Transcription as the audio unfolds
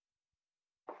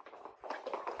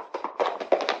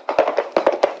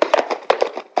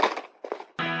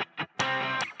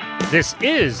This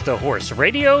is the Horse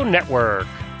Radio Network.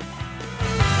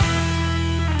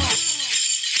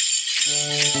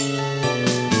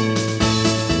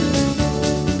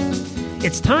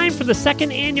 It's time for the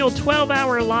second annual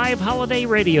 12-hour live holiday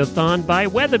radiothon by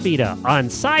WeatherBeeta on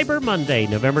Cyber Monday,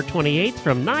 November 28th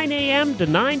from 9 a.m. to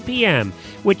 9 p.m.,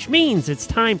 which means it's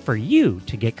time for you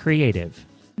to get creative.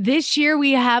 This year,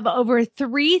 we have over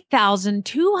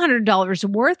 $3,200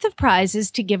 worth of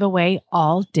prizes to give away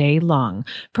all day long.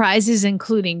 Prizes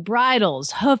including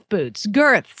bridles, hoof boots,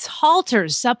 girths,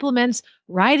 halters, supplements,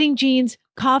 riding jeans,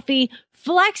 coffee,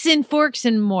 Flex-In forks,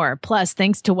 and more. Plus,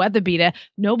 thanks to WeatherBeeta,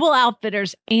 Noble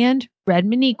Outfitters, and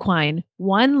Redmond Equine,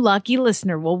 one lucky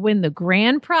listener will win the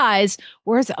grand prize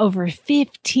worth over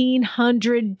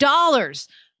 $1,500.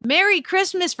 Merry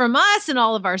Christmas from us and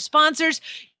all of our sponsors.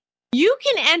 You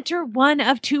can enter one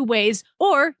of two ways,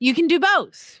 or you can do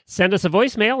both. Send us a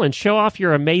voicemail and show off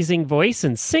your amazing voice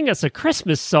and sing us a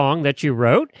Christmas song that you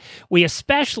wrote. We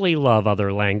especially love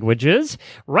other languages.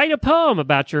 Write a poem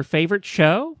about your favorite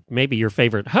show, maybe your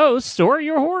favorite host, or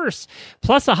your horse.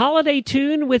 Plus a holiday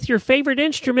tune with your favorite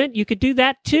instrument. You could do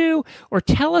that too. Or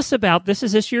tell us about, this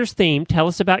is this year's theme, tell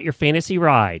us about your fantasy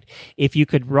ride. If you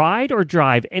could ride or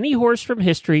drive any horse from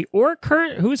history or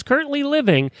who's currently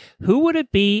living, who would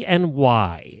it be and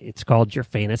why? It's called your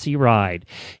fantasy ride.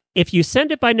 If you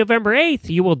send it by November 8th,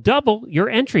 you will double your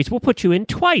entries. We'll put you in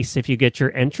twice if you get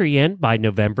your entry in by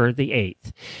November the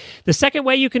 8th. The second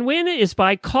way you can win is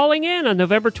by calling in on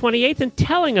November 28th and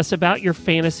telling us about your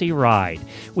fantasy ride.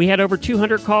 We had over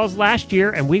 200 calls last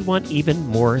year, and we want even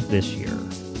more this year.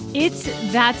 It's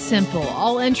that simple.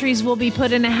 All entries will be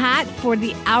put in a hat for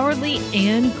the hourly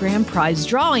and grand prize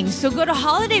drawing. So go to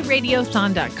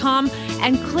holidayradiothon.com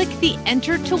and click the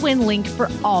Enter to Win link for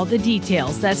all the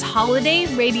details. That's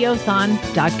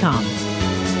holidayradiothon.com.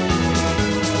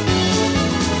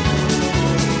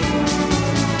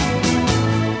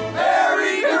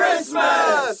 Merry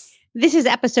Christmas! This is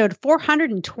episode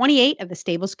 428 of the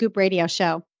Stable Scoop Radio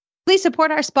Show. Please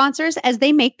support our sponsors as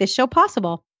they make this show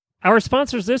possible. Our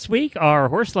sponsors this week are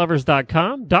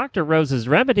HorseLovers.com, Dr. Rose's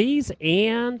Remedies,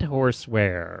 and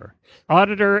Horseware.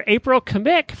 Auditor April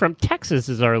Kamick from Texas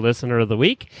is our listener of the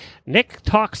week. Nick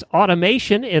talks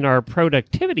automation in our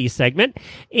productivity segment.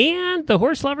 And the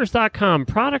HorseLovers.com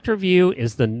product review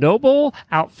is the Noble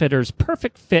Outfitters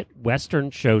Perfect Fit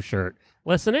Western Show Shirt.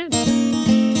 Listen in.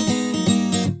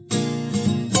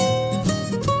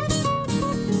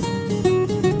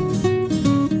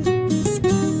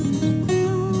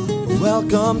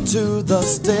 Welcome to the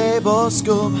Stable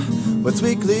Scoop, with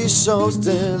weekly shows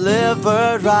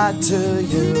delivered right to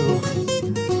you.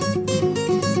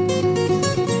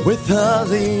 With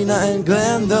Helena and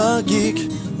Glenn the Geek,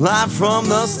 live from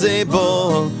the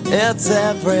stable, it's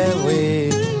every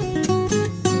week.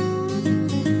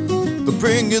 They'll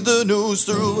bring you the news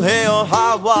through hail or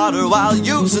high water, while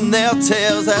using their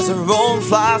tails as their own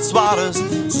fly swatters.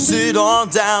 So sit on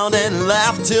down and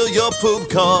laugh till you poop,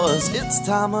 'cause it's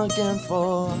time again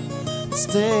for the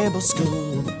Stable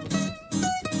Scoop.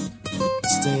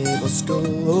 Stable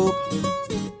Scoop.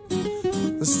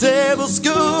 The Stable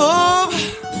Scoop.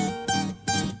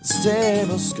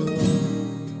 Stable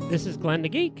Scoop. This is Glenn the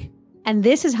Geek. And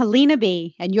this is Helena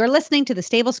B., and you're listening to the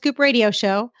Stable Scoop Radio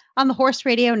Show on the Horse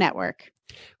Radio Network.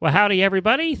 Well, howdy,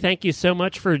 everybody. Thank you so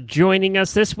much for joining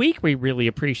us this week. We really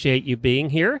appreciate you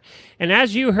being here. And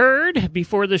as you heard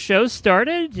before the show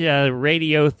started,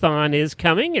 Radiothon is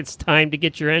coming. It's time to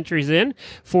get your entries in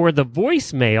for the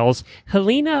voicemails.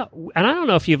 Helena, and I don't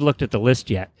know if you've looked at the list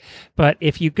yet, but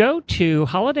if you go to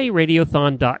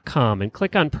holidayradiothon.com and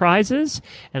click on prizes,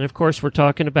 and of course, we're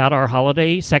talking about our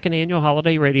second annual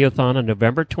holiday radiothon on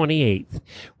November 28th.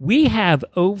 We have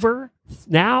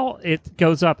now it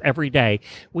goes up every day.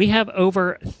 We have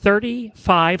over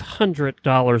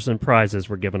 $3,500 in prizes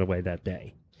we're giving away that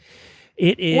day.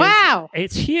 It is. Wow.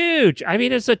 It's huge. I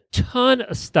mean, there's a ton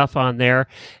of stuff on there.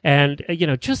 And,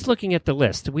 just looking at the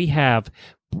list, we have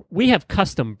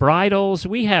custom bridles.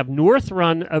 We have North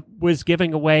Run was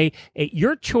giving away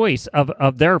your choice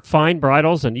of their fine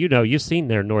bridles, and you've seen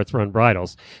their North Run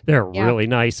bridles. They're really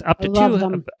nice. Up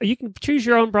to you can choose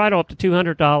your own bridle up to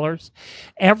 $200.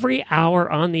 Every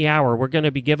hour on the hour, we're going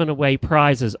to be giving away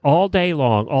prizes all day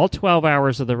long, all 12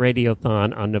 hours of the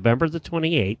Radiothon on November the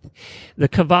 28th. The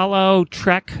Cavallo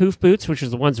Trek hoof boots, which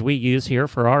is the ones we use here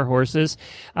for our horses.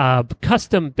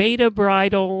 Custom Beta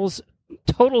bridles.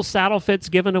 Total Saddle Fit's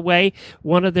giving away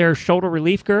one of their shoulder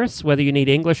relief girths. Whether you need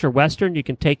English or Western, you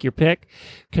can take your pick.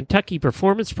 Kentucky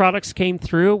Performance Products came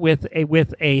through with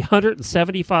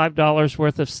 $175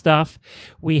 worth of stuff.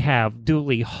 We have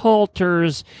Dooley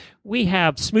halters. We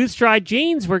have Smooth Stride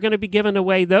jeans. We're going to be giving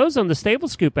away those on the Stable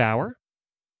Scoop Hour.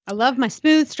 I love my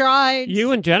Smooth Strides.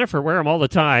 You and Jennifer wear them all the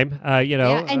time,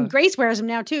 Yeah, and Grace wears them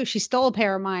now, too. She stole a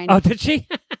pair of mine. Oh, did she?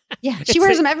 Yeah, she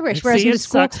wears them everywhere. She wears them to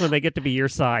school. It sucks when they get to be your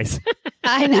size.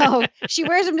 I know. She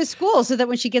wears them to school so that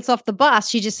when she gets off the bus,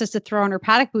 she just has to throw on her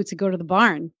paddock boots and go to the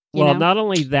barn. Well, not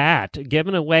only that,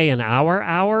 giving away an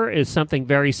hour is something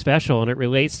very special, and it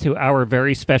relates to our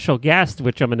very special guest,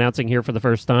 which I'm announcing here for the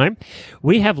first time.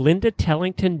 We have Linda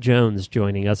Tellington-Jones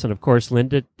joining us, and of course,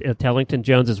 Linda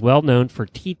Tellington-Jones is well known for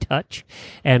T-Touch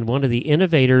and one of the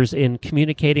innovators in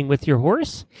communicating with your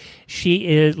horse.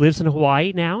 She lives in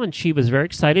Hawaii now, and she was very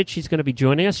excited. She's going to be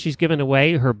joining us. She's giving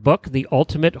away her book, The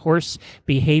Ultimate Horse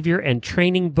Behavior and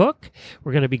Training Book.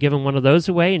 We're going to be giving one of those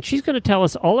away, and she's going to tell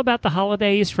us all about the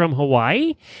holidays from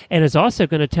Hawaii, and is also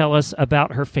going to tell us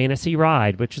about her fantasy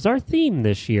ride, which is our theme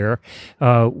this year.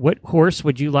 What horse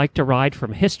would you like to ride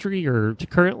from history or to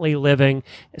currently living?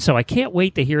 So I can't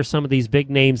wait to hear some of these big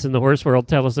names in the horse world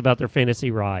tell us about their fantasy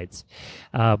rides.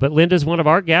 But Linda's one of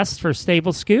our guests for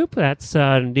Stable Scoop. That's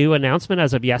a new announcement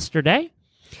as of yesterday.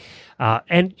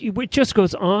 And it just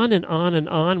goes on and on and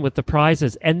on with the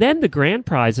prizes. And then the grand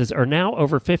prizes are now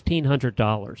over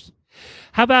 $1,500.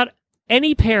 How about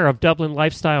any pair of Dublin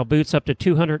Lifestyle boots up to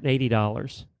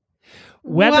 $280?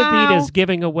 Weatherbeat is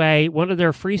giving away one of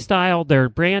their freestyle, their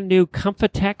brand new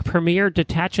Comfitech Premier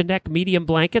Detach-A-Neck medium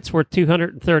blankets worth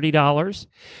 $230.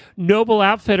 Noble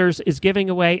Outfitters is giving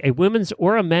away a women's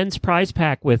or a men's prize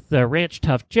pack with Ranch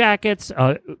Tough jackets,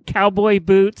 cowboy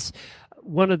boots,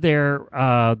 one of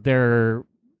the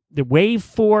wave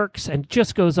forks, and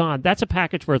just goes on. That's a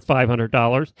package worth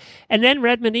 $500. And then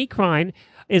Redmond Equine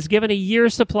is given a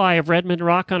year's supply of Redmond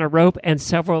Rock on a rope and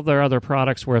several of their other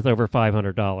products worth over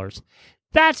 $500.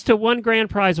 That's to one grand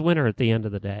prize winner at the end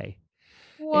of the day.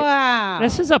 Wow.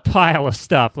 This is a pile of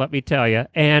stuff, let me tell you.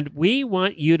 And we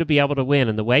want you to be able to win.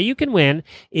 And the way you can win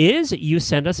is you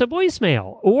send us a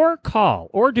voicemail or call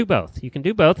or do both. You can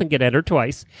do both and get entered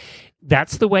twice.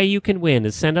 That's the way you can win,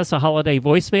 is send us a holiday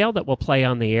voicemail that will play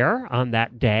on the air on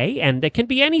that day. And it can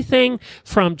be anything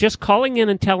from just calling in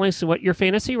and telling us what your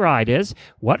fantasy ride is.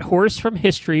 What horse from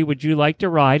history would you like to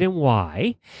ride and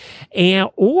why?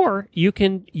 Or you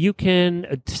can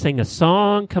sing a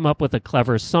song, come up with a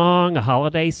clever song, a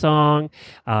holiday song.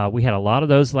 We had a lot of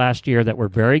those last year that were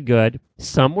very good.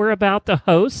 Some were about the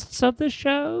hosts of the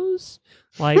shows,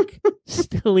 like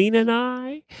Helena and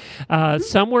I.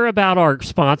 Some were about our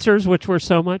sponsors, which were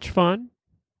so much fun.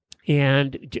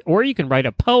 Or you can write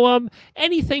a poem,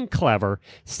 anything clever.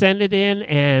 Send it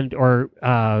in or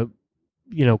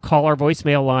call our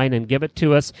voicemail line and give it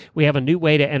to us. We have a new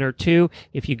way to enter too.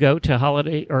 If you go to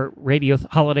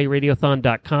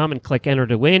holidayradiothon.com and click enter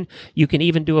to win, you can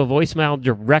even do a voicemail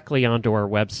directly onto our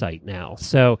website now.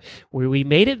 So we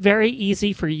made it very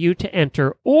easy for you to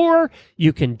enter, or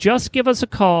you can just give us a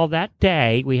call that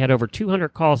day. We had over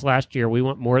 200 calls last year. We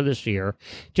want more this year.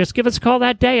 Just give us a call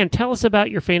that day and tell us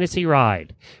about your fantasy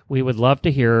ride. We would love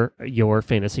to hear your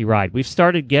fantasy ride. We've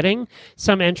started getting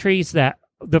some entries that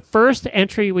the first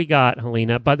entry we got,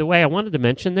 Helena, by the way, I wanted to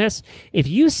mention this. If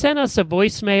you sent us a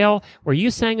voicemail where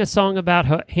you sang a song about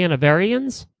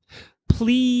Hanoverians,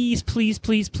 please, please,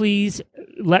 please, please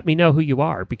let me know who you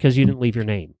are, because you didn't leave your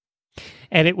name.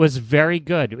 And it was very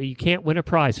good. You can't win a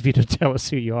prize if you don't tell us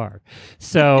who you are.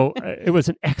 So it was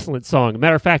an excellent song.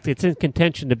 Matter of fact, it's in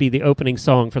contention to be the opening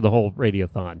song for the whole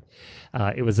Radiothon.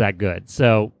 It was that good.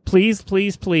 So please,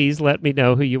 please, please let me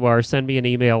know who you are. Send me an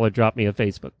email or drop me a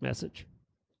Facebook message.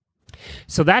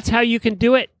 So that's how you can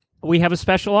do it. We have a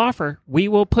special offer. We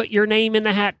will put your name in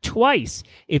the hat twice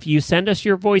if you send us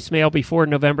your voicemail before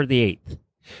November the 8th.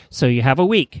 So you have a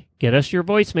week. Get us your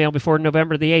voicemail before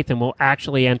November the 8th, and we'll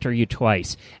actually enter you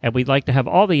twice. And we'd like to have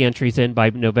all the entries in by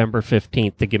November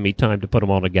 15th to give me time to put them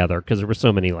all together, because there were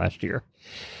so many last year.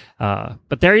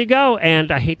 But there you go.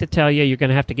 And I hate to tell you, you're going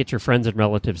to have to get your friends and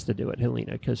relatives to do it,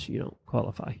 Helena, because you don't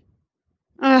qualify.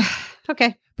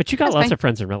 Okay. But you got lots of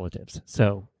friends and relatives,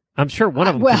 so I'm sure one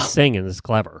of them can sing and is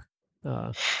clever.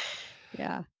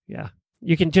 Yeah.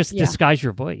 You can just disguise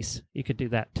your voice. You could do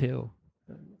that too.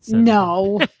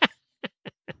 No.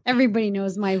 Everybody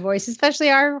knows my voice, especially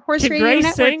our Horse Radio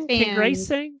Network fans. Can Grace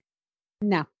sing?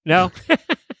 No. No.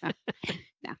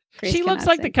 Grace she looks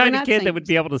like the kind of kid that would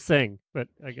be able to sing, but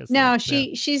I guess no.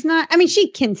 She's not. I mean, she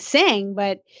can sing,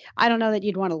 but I don't know that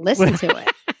you'd want to listen to it.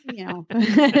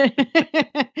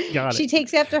 Got she it.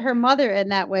 takes after her mother in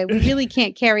that way. We really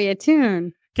can't carry a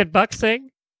tune. Can Buck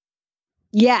sing?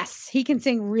 Yes, he can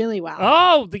sing really well.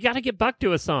 Oh, they got to get Buck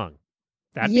to a song.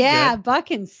 That'd be good. Buck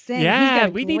can sing. He's Yeah,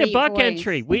 got we need a great Buck voice.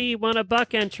 entry. We want a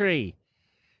Buck entry.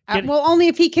 Well, only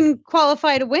if he can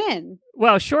qualify to win.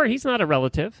 Well, sure, he's not a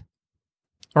relative.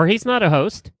 Or he's not a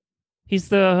host. He's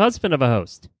the husband of a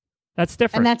host. That's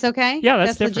different. And that's okay? Yeah,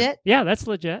 that's different. legit? Yeah, that's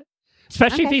legit.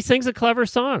 Especially if Okay. he sings a clever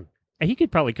song. And he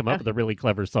could probably come up with a really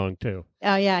clever song, too.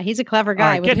 Oh, yeah. He's a clever All guy.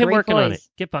 right, with get a him great working on it. voice.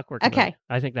 Get Buck working on Okay. it.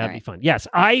 I think that'd All be right. fun. Yes,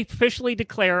 I officially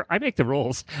declare, I make the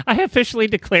rules. I officially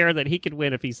declare that he could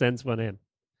win if he sends one in.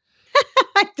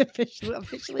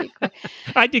 officially.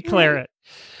 I declare it.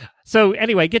 So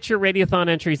anyway, get your Radiothon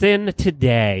entries in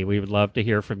today. We would love to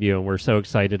hear from you, and we're so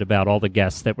excited about all the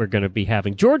guests that we're going to be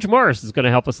having. George Morris is going to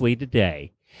help us lead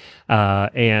today,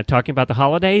 and talking about the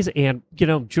holidays. And,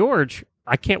 George,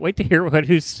 I can't wait to hear what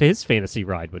his fantasy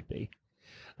ride would be.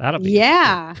 That'll be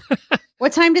Yeah.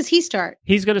 What time does he start?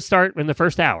 He's going to start in the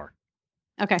first hour.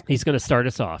 Okay. He's going to start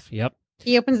us off. Yep.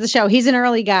 He opens the show. He's an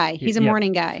early guy. He's a Yep.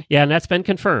 morning guy. Yeah, and that's been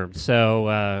confirmed.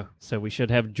 So we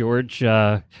should have George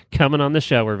coming on the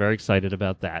show. We're very excited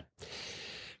about that.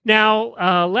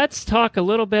 Now, let's talk a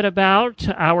little bit about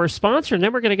our sponsor, and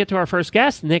then we're going to get to our first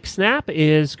guest. Nick Snap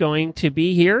is going to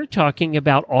be here talking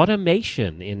about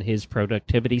automation in his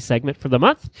productivity segment for the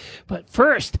month. But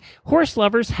first, Horse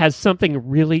Lovers has something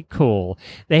really cool.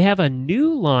 They have a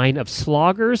new line of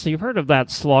Sloggers. You've heard of that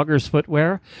Sloggers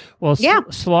footwear? Well, Yeah.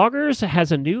 Sloggers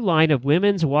has a new line of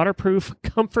women's waterproof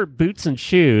comfort boots and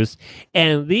shoes,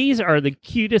 and these are the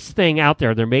cutest thing out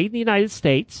there. They're made in the United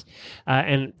States,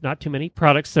 and not too many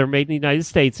products that are made in the United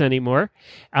States anymore.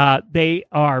 They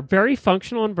are very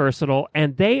functional and versatile,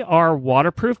 and they are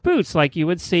waterproof boots like you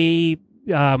would see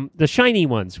the shiny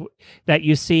ones that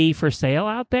you see for sale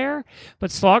out there.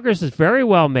 But Sloggers is very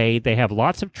well made. They have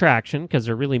lots of traction because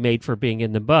they're really made for being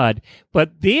in the mud.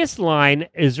 But this line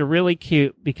is really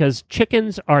cute because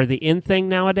chickens are the in thing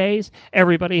nowadays.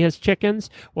 Everybody has chickens.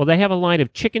 Well, they have a line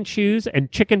of chicken shoes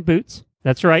and chicken boots.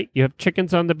 That's right. You have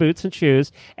chickens on the boots and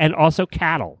shoes, and also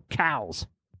cows.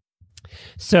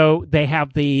 So they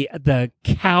have the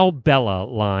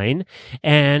Cowbella line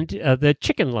and the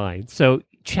chicken line. So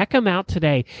check them out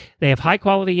today. They have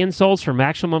high-quality insoles for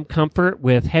maximum comfort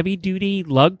with heavy-duty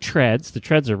lug treads. The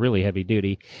treads are really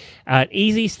heavy-duty.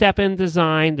 Easy step-in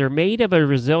design. They're made of a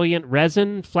resilient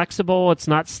resin, flexible. It's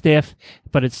not stiff,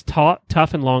 but it's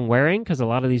tough and long-wearing because a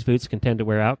lot of these boots can tend to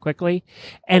wear out quickly.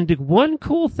 And one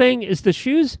cool thing is the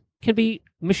shoes can be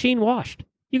machine-washed.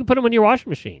 You can put them in your washing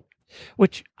machine,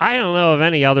 which I don't know of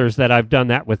any others that I've done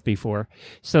that with before.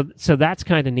 So that's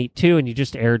kind of neat too, and you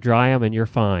just air dry them and you're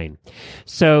fine.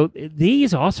 So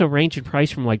these also range in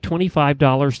price from like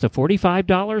 $25 to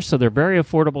 $45, so they're very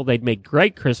affordable. They'd make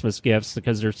great Christmas gifts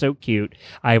because they're so cute.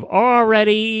 I've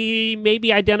already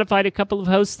maybe identified a couple of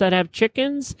hosts that have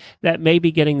chickens that may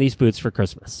be getting these boots for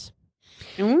Christmas.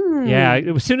 Mm.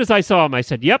 Yeah, as soon as I saw them, I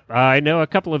said, yep, I know a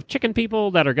couple of chicken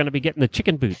people that are going to be getting the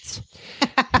chicken boots.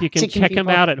 You can Chicken check them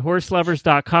people. out at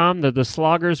horselovers.com. They're the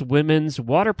Sloggers women's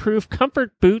waterproof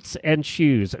comfort boots and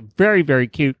shoes. Very, very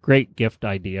cute. Great gift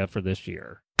idea for this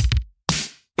year.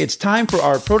 It's time for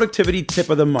our productivity tip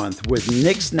of the month with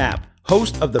Nick Snap,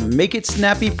 host of the Make It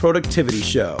Snappy Productivity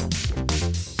Show.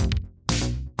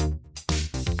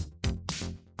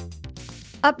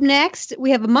 Up next, we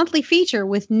have a monthly feature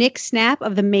with Nick Snap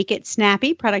of the Make It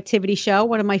Snappy Productivity Show,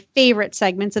 one of my favorite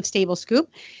segments of Stable Scoop.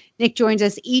 Nick joins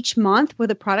us each month with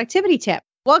a productivity tip.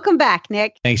 Welcome back,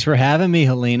 Nick. Thanks for having me,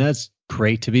 Helena. It's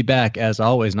great to be back as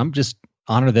always. And I'm just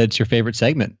honored that it's your favorite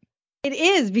segment. It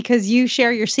is because you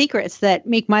share your secrets that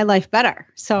make my life better.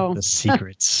 So The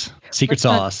secrets, secret What's that?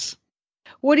 sauce.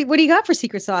 what do you got for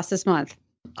secret sauce this month?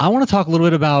 I want to talk a little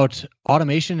bit about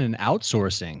automation and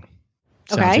outsourcing.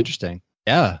 Sounds Okay. interesting.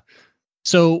 Yeah.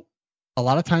 So a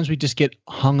lot of times we just get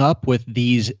hung up with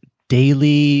these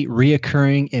daily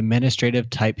reoccurring administrative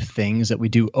type things that we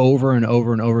do over and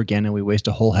over and over again, and we waste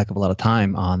a whole heck of a lot of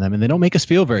time on them, and they don't make us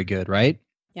feel very good, right?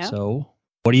 Yeah. So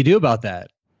what do you do about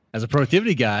that as a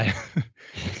productivity guy?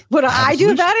 What do I do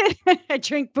solution. about it? I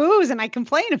drink booze and I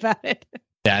complain about it.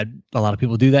 Dad, a lot of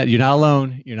people do that. You're not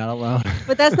alone. You're not alone.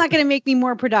 But that's not going to make me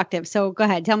more productive. So go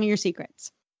ahead. Tell me your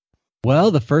secrets.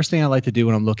 Well, the first thing I like to do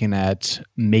when I'm looking at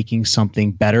making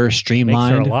something better, Makes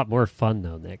streamlined, it a lot more fun,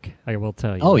 though, Nick. I will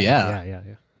tell you. Oh, that. yeah.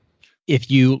 Yeah.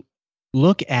 if you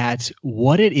look at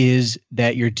what it is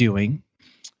that you're doing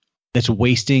that's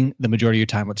wasting the majority of your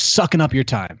time, what's sucking up your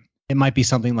time. It might be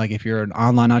something like if you're an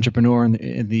online entrepreneur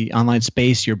in the online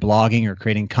space, you're blogging or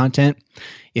creating content.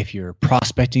 If you're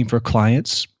prospecting for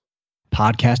clients,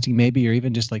 podcasting maybe, or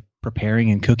even just like preparing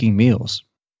and cooking meals.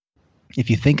 If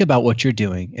you think about what you're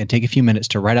doing and take a few minutes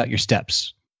to write out your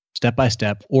steps, step by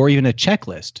step, or even a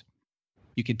checklist,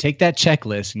 you can take that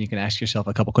checklist and you can ask yourself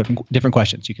a couple different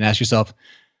questions. You can ask yourself,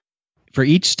 for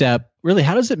each step, really,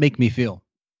 how does it make me feel?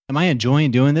 Am I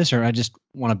enjoying doing this, or I just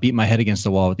want to beat my head against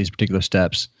the wall with these particular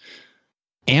steps?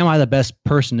 Am I the best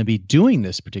person to be doing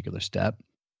this particular step?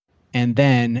 And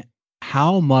then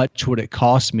how much would it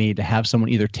cost me to have someone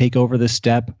either take over this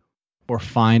step or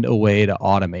find a way to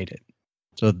automate it?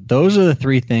 So those are the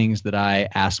three things that I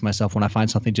ask myself when I find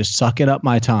something just sucking up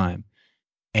my time.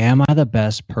 Am I the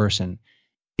best person?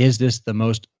 Is this the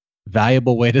most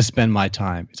valuable way to spend my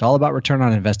time? It's all about return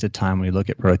on invested time when you look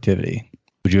at productivity.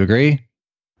 Would you agree?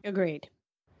 Agreed.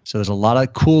 So there's a lot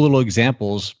of cool little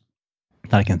examples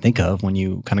that I can think of when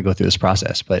you kind of go through this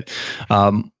process. But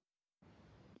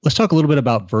let's talk a little bit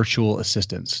about virtual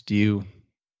assistants. Are you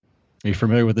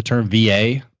familiar with the term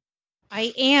VA?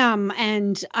 I am,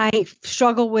 and I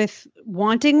struggle with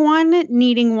wanting one,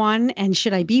 needing one, and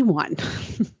should I be one?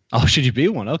 Oh, should you be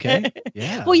one? Okay.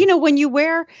 Yeah. Well, when you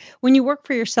work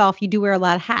for yourself, you do wear a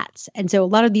lot of hats. And so a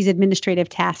lot of these administrative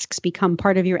tasks become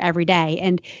part of your everyday,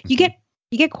 and you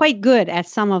get quite good at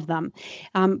some of them.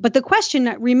 But the question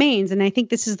that remains, and I think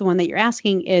this is the one that you're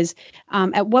asking, is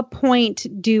at what point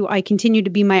do I continue to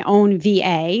be my own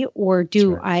VA, or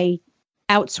do I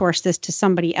outsource this to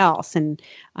somebody else? And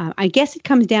I guess it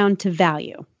comes down to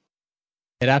value.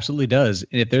 It absolutely does.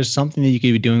 And if there's something that you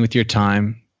could be doing with your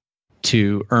time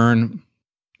to earn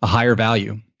a higher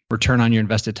value, return on your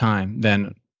invested time,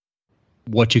 than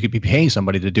what you could be paying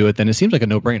somebody to do it, then it seems like a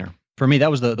no-brainer. For me,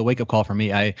 that was the wake-up call for me.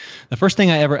 The first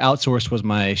thing I ever outsourced was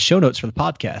my show notes for the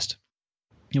podcast.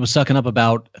 It was sucking up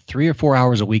about 3 or 4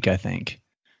 hours a week, I think.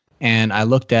 And I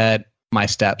looked at my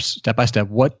steps, step by step.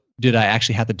 What did I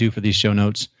actually have to do for these show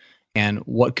notes, and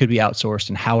what could be outsourced,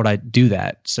 and how would I do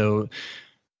that? So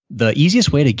the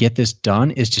easiest way to get this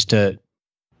done is just to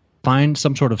find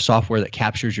some sort of software that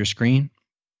captures your screen.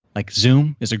 Like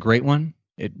Zoom is a great one.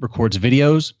 It records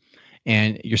videos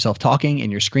and yourself talking,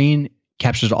 and your screen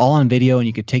captures it all on video, and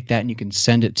you could take that and you can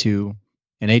send it to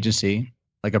an agency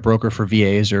like a broker for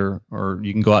VAs, or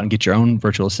you can go out and get your own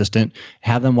virtual assistant,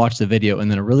 have them watch the video. And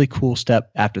then a really cool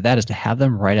step after that is to have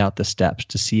them write out the steps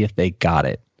to see if they got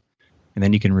it. And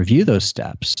then you can review those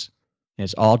steps. And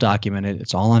it's all documented.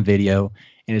 It's all on video.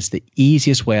 And it's the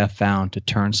easiest way I've found to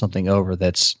turn something over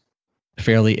that's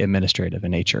fairly administrative in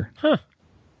nature. Huh.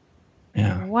 Wow.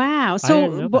 Yeah. I didn't know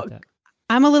So about that.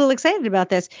 I'm a little excited about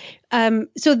this.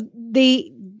 So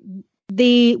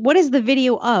what is the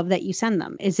video of that you send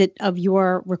them? Is it of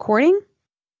your recording?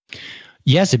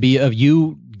 Yes, it'd be of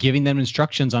you giving them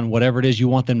instructions on whatever it is you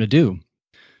want them to do.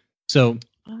 So,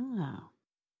 Oh.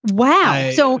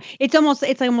 Wow. So it's almost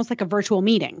like a virtual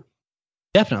meeting.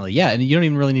 definitely, yeah. And you don't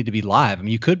even really need to be live. I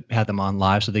mean, you could have them on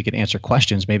live so they could answer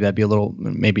questions. Maybe that'd be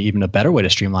maybe even a better way to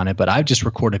streamline it. But I've just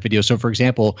recorded video. So, for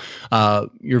example,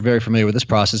 you're very familiar with this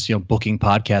process, booking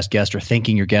podcast guests or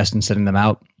thanking your guests and sending them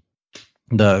out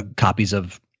the copies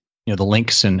of, the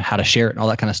links and how to share it and all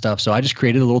that kind of stuff. So I just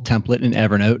created a little template in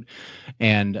Evernote,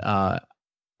 and I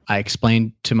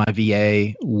explained to my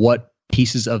VA what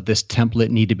pieces of this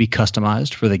template need to be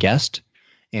customized for the guest,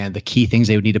 and the key things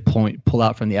they would need to pull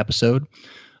out from the episode,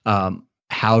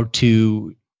 how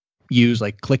to use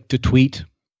like click to tweet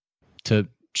to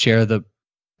share the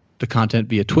content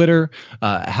via Twitter,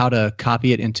 how to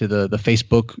copy it into the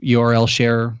Facebook URL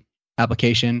share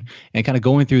application, and kind of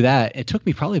going through that. It took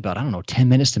me probably about, 10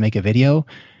 minutes to make a video,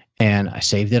 and I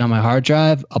saved it on my hard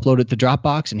drive, uploaded it to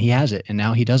Dropbox, and he has it. And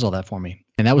now he does all that for me.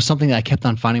 And that was something that I kept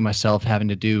on finding myself having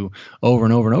to do over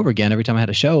and over and over again every time I had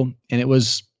a show. And it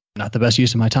was not the best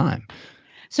use of my time.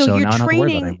 So now your I don't have to worry about it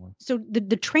training, anymore. so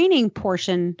the training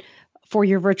portion for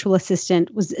your virtual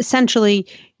assistant was essentially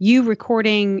you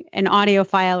recording an audio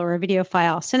file or a video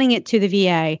file, sending it to the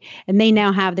VA, and they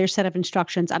now have their set of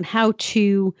instructions on how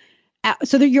to.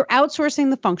 So that you're outsourcing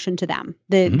the function to them,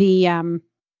 the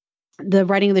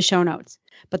writing of the show notes,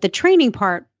 but the training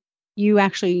part, you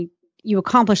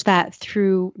accomplish that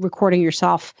through recording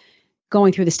yourself,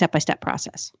 going through the step-by-step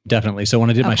process. Definitely. So when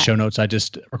I did my Okay. show notes, I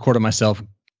just recorded myself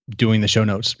doing the show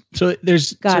notes. So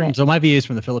there's so my VA is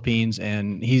from the Philippines,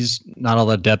 and he's not all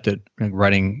that adept at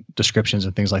writing descriptions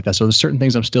and things like that. So there's certain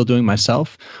things I'm still doing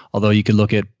myself, although you could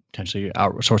look at potentially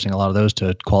outsourcing a lot of those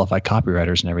to qualified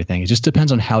copywriters and everything. It just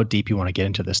depends on how deep you want to get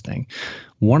into this thing.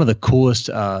 One of the coolest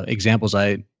examples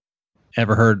I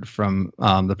ever heard from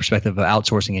the perspective of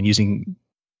outsourcing and using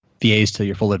VAs to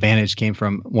your full advantage came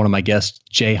from one of my guests,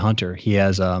 Jay Hunter. He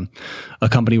has a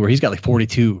company where he's got like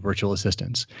 42 virtual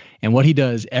assistants. And what he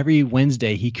does every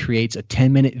Wednesday, he creates a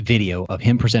 10-minute video of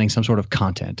him presenting some sort of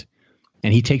content.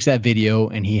 And he takes that video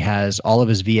and he has all of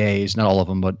his VAs, not all of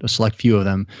them, but a select few of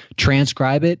them,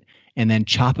 transcribe it and then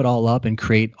chop it all up and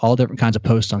create all different kinds of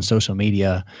posts on social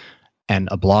media and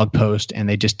a blog post. And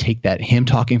they just take that, him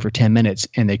talking for 10 minutes,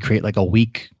 and they create like a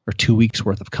week or 2 weeks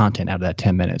worth of content out of that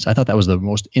 10 minutes. I thought that was the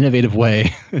most innovative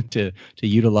way to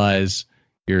utilize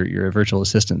your virtual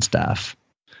assistant staff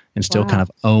and still kind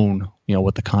of own,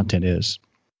 what the content is.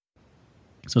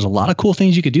 So there's a lot of cool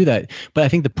things you could do that. But I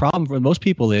think the problem for most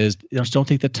people is they just don't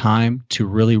take the time to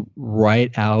really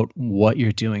write out what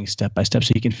you're doing step by step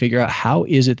so you can figure out how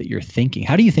is it that you're thinking.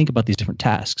 How do you think about these different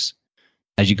tasks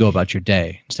as you go about your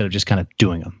day instead of just kind of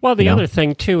doing them? Well, the other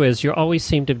thing, too, is you always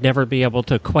seem to never be able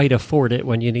to quite afford it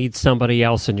when you need somebody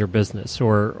else in your business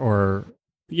or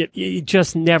it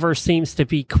just never seems to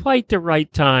be quite the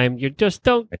right time. You just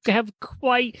don't have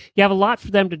you have a lot for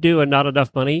them to do and not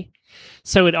enough money.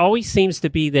 So it always seems to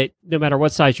be that no matter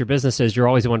what size your business is, you're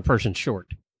always one person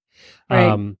short,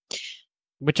 Right.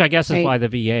 Which I guess is why the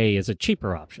VA is a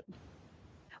cheaper option.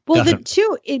 Well,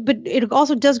 but it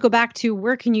also does go back to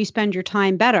where can you spend your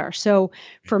time better. So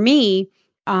for me,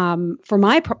 for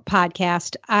my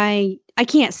podcast, I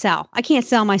can't sell. I can't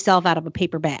sell myself out of a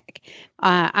paper bag.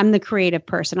 I'm the creative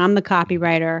person. I'm the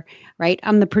copywriter, right?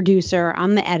 I'm the producer.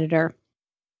 I'm the editor.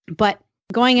 But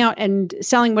going out and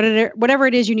selling whatever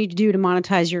it is you need to do to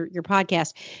monetize your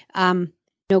podcast,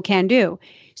 can do.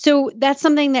 So that's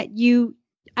something that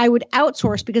I would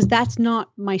outsource because that's not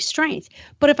my strength.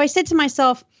 But if I said to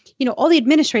myself, all the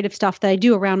administrative stuff that I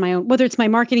do around my own, whether it's my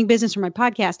marketing business or my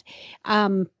podcast,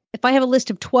 if I have a list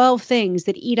of 12 things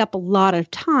that eat up a lot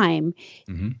of time,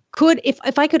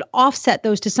 if I could offset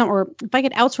those or if I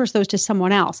could outsource those to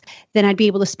someone else, then I'd be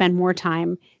able to spend more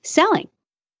time selling,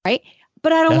 right?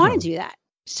 But I don't want to do that.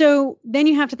 So then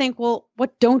you have to think, well,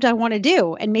 what don't I want to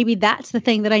do? And maybe that's the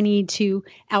thing that I need to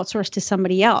outsource to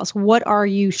somebody else. What are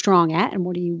you strong at and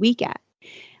what are you weak at?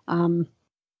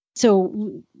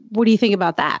 So what do you think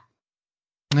about that?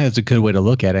 That's a good way to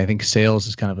look at it. I think sales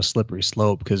is kind of a slippery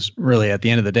slope because really at the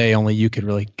end of the day, only you could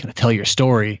really kind of tell your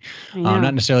story.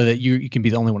 Not necessarily that you can be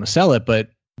the only one to sell it,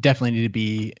 but definitely need to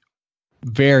be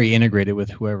very integrated with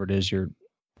whoever it is you're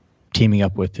teaming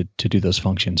up with to do those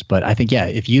functions. But I think,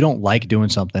 if you don't like doing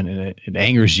something and it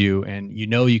angers you and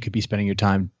you could be spending your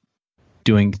time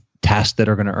doing tasks that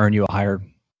are going to earn you a higher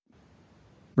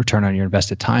return on your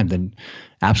invested time, then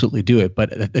absolutely do it.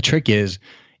 But the trick is,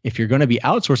 if you're going to be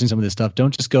outsourcing some of this stuff,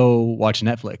 don't just go watch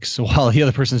Netflix while the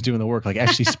other person's doing the work. Like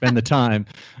actually spend the time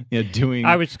doing.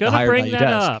 I was going to bring that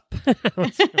up.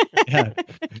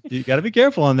 You got to be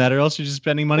careful on that, or else you're just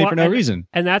spending money for no reason.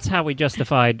 And that's how we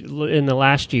justified in the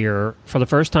last year, for the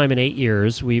first time in 8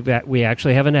 years, we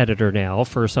actually have an editor now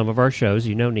for some of our shows.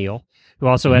 Neil, who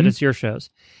also edits your shows,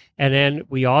 and then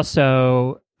we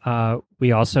also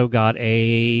got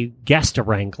a guest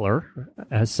wrangler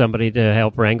as somebody to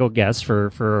help wrangle guests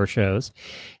for our shows.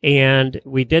 And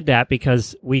we did that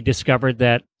because we discovered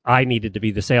that I needed to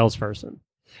be the salesperson.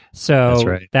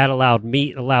 So that allows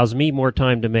me more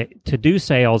time to do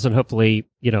sales and hopefully,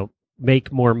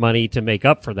 make more money to make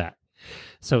up for that.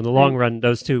 So in the long run,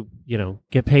 those two,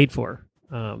 get paid for.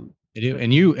 They do.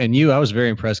 And you, I was very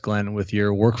impressed, Glenn, with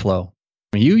your workflow.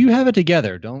 I mean, you have it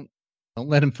together. Don't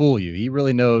let him fool you. He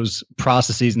really knows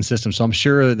processes and systems. So I'm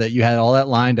sure that you had all that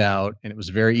lined out and it was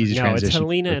a very easy transition. No, it's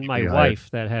Helena and my wife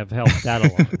that have helped that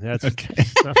along. That's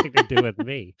nothing to do with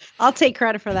me. I'll take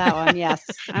credit for that one. Yes.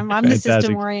 I'm the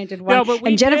system-oriented one. No,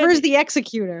 and Jennifer's the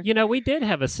executor. We did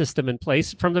have a system in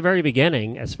place from the very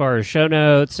beginning as far as show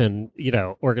notes and,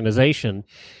 organization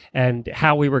and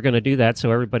how we were going to do that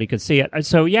so everybody could see it.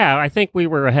 So, I think we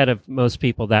were ahead of most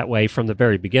people that way from the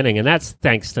very beginning. And that's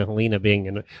thanks to Helena being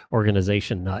an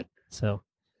organization nut. So,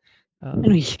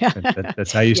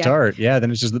 that's how you start. Yeah.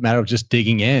 Then it's just a matter of just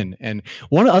digging in. And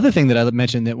one other thing that I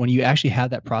mentioned, that when you actually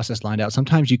have that process lined out,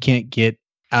 sometimes you can't get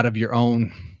out of your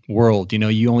own world.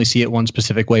 You only see it one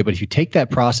specific way. But if you take that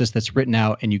process that's written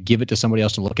out and you give it to somebody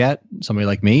else to look at, somebody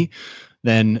like me,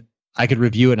 then I could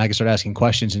review it and I could start asking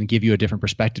questions and give you a different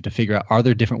perspective to figure out, are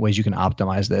there different ways you can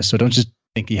optimize this? So don't just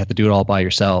think you have to do it all by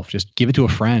yourself. Just give it to a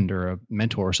friend or a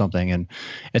mentor or something. And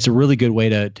it's a really good way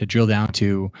to drill down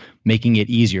to making it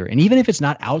easier. And even if it's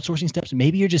not outsourcing steps,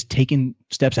 maybe you're just taking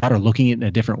steps out or looking at it in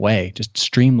a different way. Just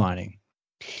streamlining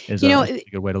is a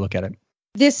good way to look at it.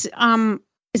 This, and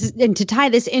to tie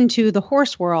this into the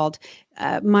horse world,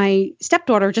 my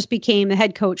stepdaughter just became the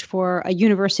head coach for a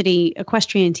university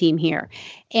equestrian team here.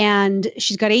 And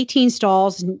she's got 18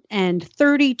 stalls and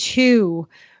 32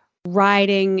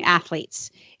 riding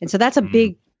athletes. And so that's a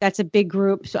big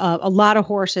group, a lot of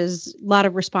horses, a lot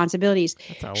of responsibilities.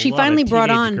 She finally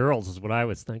brought on girls is what I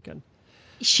was thinking.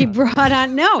 She brought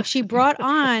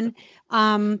on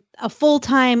a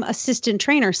full-time assistant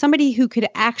trainer, somebody who could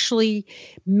actually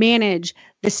manage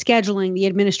the scheduling, the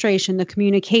administration, the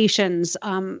communications,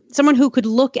 someone who could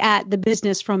look at the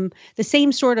business from the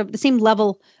same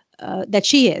level that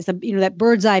she is, that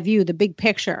bird's eye view, the big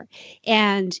picture.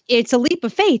 And it's a leap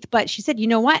of faith, but she said, you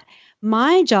know what?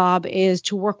 My job is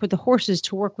to work with the horses,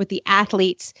 to work with the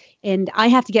athletes, and I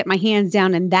have to get my hands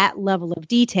down in that level of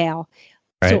detail.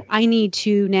 Right. So I need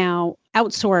to now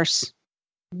outsource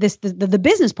the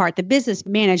business part, the business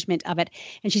management of it.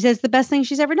 And she says the best thing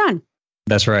she's ever done.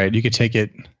 That's right. You could take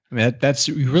it. I mean,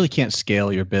 you really can't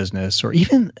scale your business, or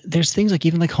even there's things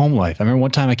like home life. I remember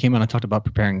one time I came on and talked about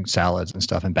preparing salads and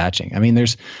stuff and batching. I mean,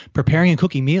 there's preparing and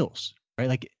cooking meals, right?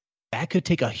 Like that could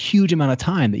take a huge amount of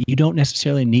time that you don't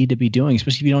necessarily need to be doing,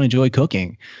 especially if you don't enjoy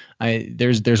cooking.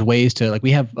 There's ways to, like,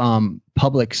 we have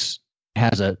Publix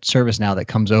has a service now that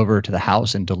comes over to the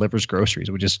house and delivers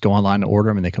groceries. We just go online and order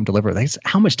them and they come deliver.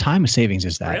 How much time savings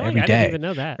is that every day? I didn't even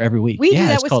know that. Every week. We do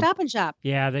that with Stop and Shop.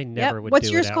 Yeah, they never would What's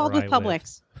do yours it called with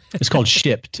Publix? It's called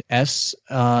Shipt,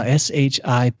 SHIPT.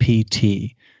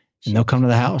 And they'll come to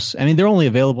the house. I mean, they're only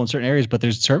available in certain areas, but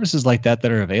there's services like that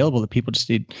are available that people just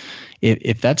need.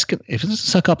 If it's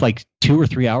suck up like 2 or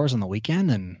 3 hours on the weekend,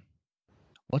 then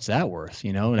what's that worth?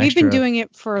 We've been doing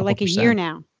it for like a year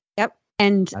now. Yep.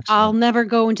 And excellent. I'll never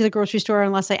go into the grocery store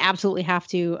unless I absolutely have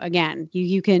to again.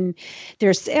 You can,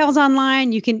 there's sales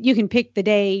online. You can pick the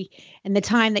day and the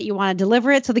time that you want to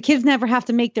deliver it. So the kids never have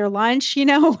to make their lunch,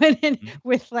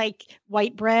 with like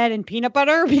white bread and peanut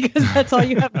butter, because that's all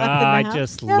you have left in the I house.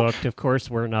 just looked. Of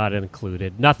course, we're not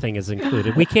included. Nothing is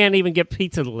included. We can't even get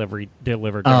pizza delivered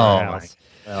to our house.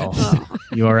 Well,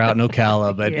 you are out in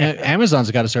Ocala, but Yeah.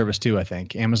 Amazon's got a service too, I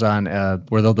think. Amazon,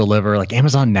 where they'll deliver, like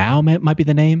Amazon Now might be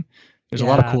the name. There's a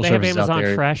lot of cool services out there. They have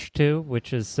Amazon Fresh too,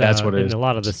 which is that's what it is. In a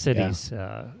lot of the cities.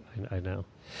 Yeah. I know.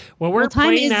 Well, we're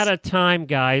playing out of time,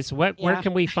 guys. Where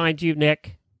can we find you,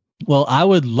 Nick? Well, I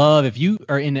would love if you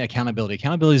are into accountability.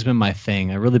 Accountability has been my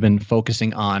thing. I've really been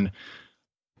focusing on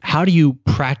how do you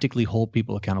practically hold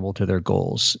people accountable to their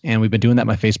goals? And we've been doing that in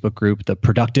my Facebook group, the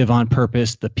Productive on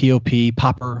Purpose, the POP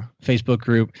Popper Facebook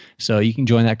group. So you can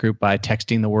join that group by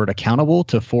texting the word accountable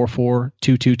to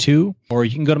 44222, or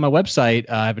you can go to my website.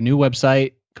 I have a new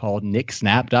website called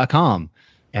nicksnap.com,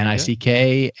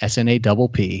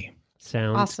 NICKSNAPP.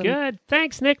 Sounds awesome. Good.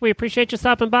 Thanks, Nick. We appreciate you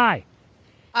stopping by.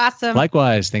 Awesome.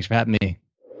 Likewise. Thanks for having me.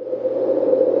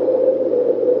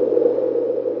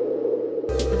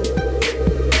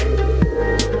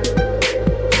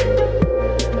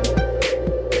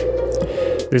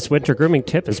 This winter grooming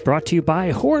tip is brought to you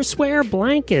by Horseware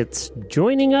Blankets.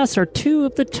 Joining us are two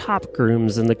of the top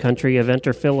grooms in the country,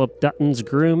 Eventer Philip Dutton's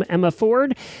groom, Emma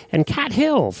Ford, and Kat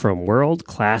Hill from World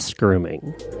Class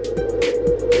Grooming.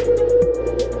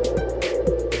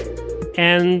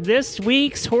 And this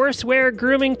week's Horseware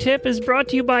grooming tip is brought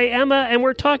to you by Emma, and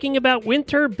we're talking about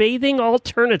winter bathing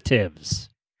alternatives.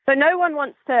 So no one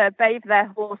wants to bathe their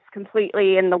horse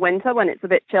completely in the winter when it's a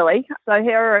bit chilly. So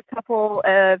here are a couple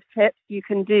of tips you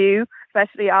can do,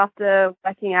 especially after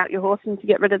working out your horse, and to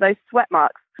get rid of those sweat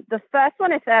marks. The first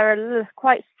one, if they're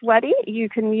quite sweaty, you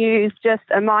can use just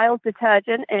a mild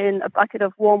detergent in a bucket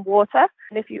of warm water.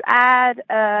 And if you add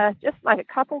just like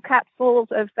a couple capsules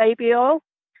of baby oil,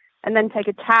 and then take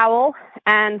a towel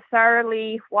and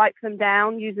thoroughly wipe them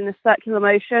down using a circular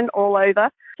motion all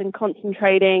over, and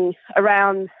concentrating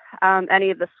around any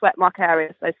of the sweat mark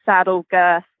areas, so saddle,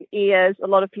 girth, ears. A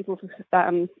lot of people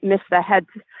miss their head,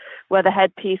 where the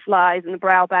headpiece lies, and the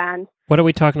brow band. What are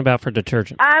we talking about for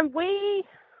detergent? We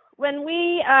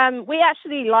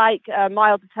actually like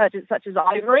mild detergents such as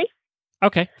Ivory.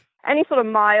 Okay. Any sort of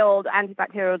mild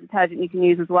antibacterial detergent you can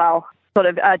use as well, sort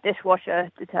of dishwasher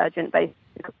detergent, basically.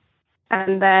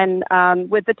 And then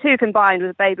with the two combined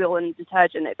with baby oil and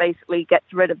detergent, it basically gets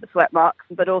rid of the sweat marks,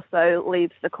 but also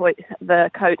leaves the coat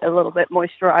a little bit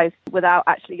moisturized without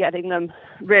actually getting them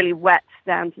really wet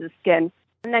down to the skin.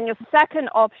 And then your second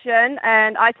option,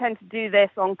 and I tend to do this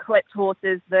on clipped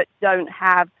horses that don't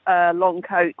have a long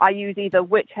coat, I use either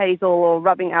witch hazel or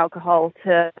rubbing alcohol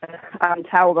to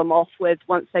towel them off with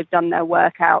once they've done their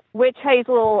workout. Witch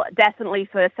hazel, definitely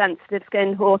for sensitive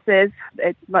skinned horses.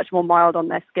 It's much more mild on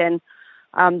their skin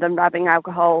than rubbing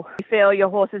alcohol. If you feel your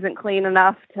horse isn't clean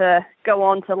enough to go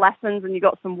on to lessons and you've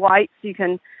got some whites, you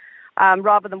can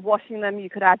Rather than washing them, you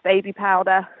could add baby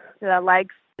powder to their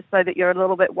legs so that you're a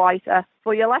little bit whiter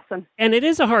for your lesson. And it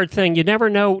is a hard thing. You never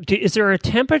know. Is there a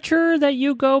temperature that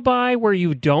you go by where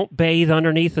you don't bathe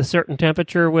underneath a certain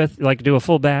temperature with, like, do a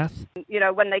full bath?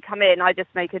 When they come in, I just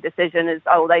make a decision as,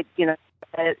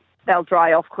 they'll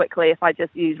dry off quickly if I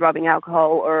just use rubbing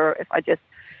alcohol or if I just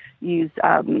use,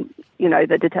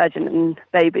 the detergent and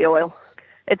baby oil.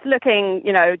 It's looking,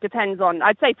 depends on,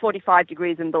 I'd say 45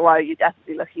 degrees and below, you're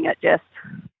definitely looking at just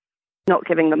not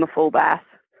giving them a full bath.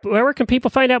 Where can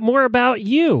people find out more about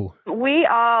you? We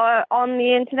are on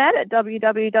the internet at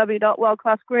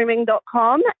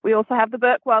www.worldclassgrooming.com. We also have the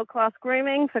book World Class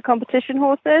Grooming for competition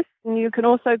horses. And you can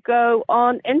also go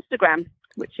on Instagram,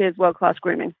 which is World Class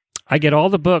Grooming. I get all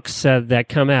the books that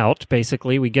come out.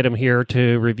 Basically, we get them here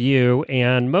to review,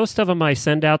 and most of them I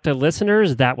send out to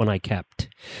listeners. That one I kept.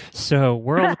 So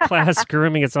World Class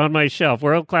Grooming, it's on my shelf.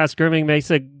 World Class Grooming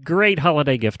makes a great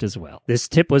holiday gift as well. This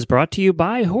tip was brought to you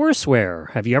by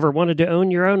Horseware. Have you ever wanted to own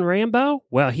your own Rambo?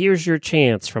 Well, here's your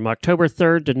chance. From October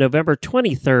 3rd to November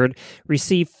 23rd,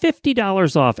 receive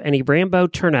 $50 off any Rambo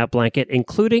turnout blanket,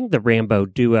 including the Rambo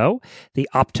Duo, the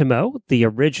Optimo, the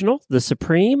Original, the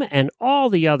Supreme, and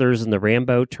all the others in the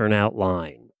Rambo turnout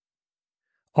line.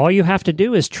 All you have to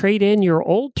do is trade in your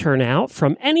old turnout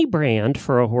from any brand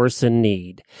for a horse in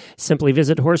need. Simply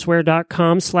visit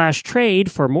horseware.com/trade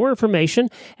for more information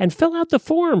and fill out the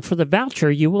form for the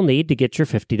voucher you will need to get your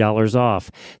 $50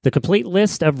 off. The complete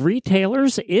list of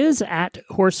retailers is at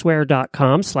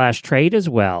horseware.com/trade as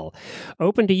well.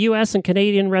 Open to U.S. and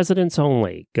Canadian residents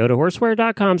only. Go to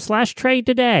horseware.com/trade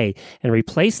today and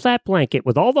replace that blanket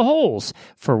with all the holes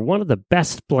for one of the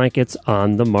best blankets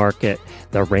on the market,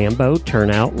 the Rambo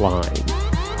Turnout line.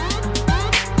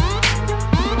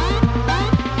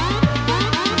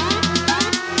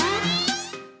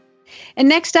 And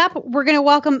next up, we're going to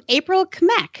welcome April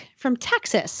Kamek from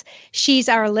Texas. She's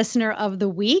our listener of the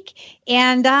week,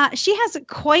 and she has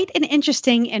quite an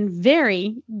interesting and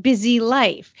very busy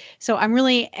life. So I'm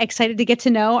really excited to get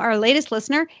to know our latest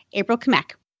listener, April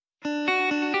Kamek.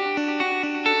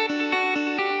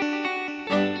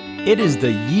 It is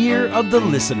the year of the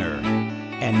listener.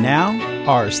 And now,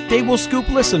 our Stable Scoop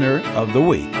listener of the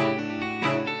week.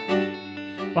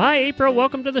 Well, hi, April.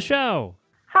 Welcome to the show.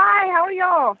 Hi, how are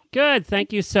y'all? Good.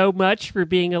 Thank you so much for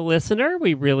being a listener.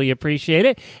 We really appreciate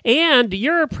it. And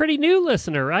you're a pretty new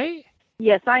listener, right?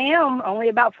 Yes, I am. Only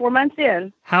about 4 months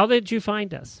in. How did you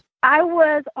find us? I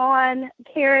was on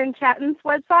Karen Chatton's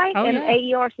website and an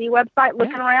AERC website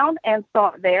looking around and saw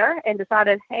it there and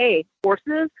decided, hey,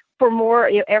 horses for more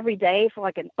every day for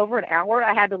like over an hour,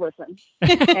 I had to listen.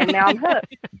 And now I'm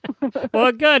hooked.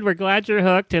 Well, good. We're glad you're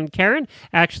hooked. And Karen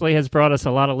actually has brought us a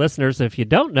lot of listeners. If you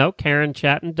don't know, Karen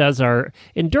Chatton does our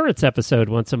endurance episode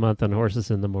once a month on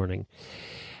Horses in the Morning.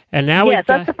 And now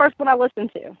that's the first one I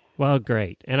listened to. Well,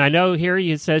 great. And I know here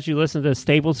you says you listen to the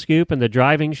Stable Scoop and the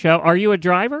driving show. Are you a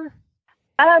driver?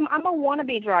 I'm a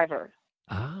wannabe driver.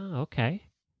 Ah, okay.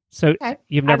 So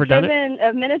you've never done it? I've driven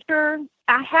a miniature.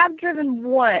 I have driven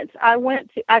once. I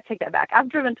take that back. I've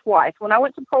driven twice. When I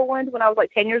went to Poland when I was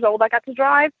like 10 years old, I got to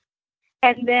drive.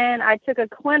 And then I took a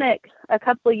clinic a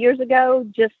couple of years ago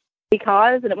just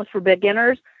because, and it was for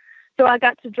beginners. So I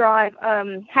got to drive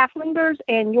Halflingers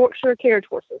and Yorkshire carriage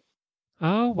horses.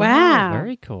 Oh, wow.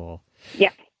 Very cool.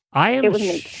 Yeah. I am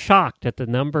shocked at the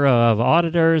number of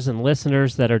auditors and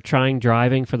listeners that are trying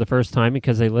driving for the first time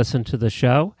because they listen to the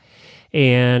show.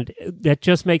 And that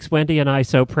just makes Wendy and I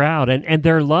so proud. And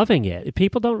they're loving it.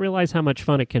 People don't realize how much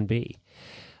fun it can be.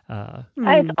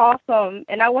 It's awesome.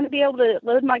 And I want to be able to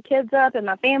load my kids up and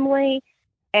my family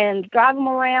and drive them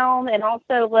around and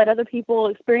also let other people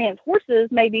experience horses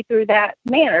maybe through that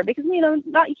manner. Because, you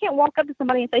can't walk up to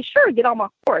somebody and say, sure, get on my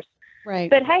horse. Right.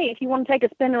 But, hey, if you want to take a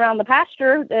spin around the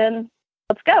pasture, then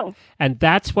let's go. And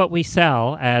that's what we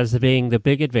sell as being the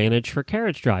big advantage for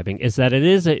carriage driving, is that it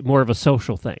is more of a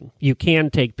social thing. You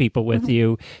can take people with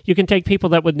you. You can take people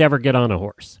that would never get on a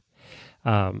horse.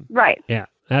 Right. Yeah,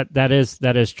 that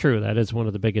is true. That is one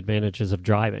of the big advantages of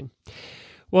driving.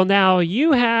 Well, now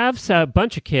you have a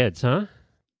bunch of kids, huh?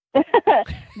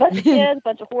 Bunch of kids,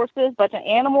 bunch of horses, bunch of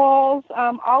animals,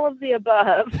 all of the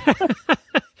above.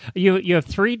 You have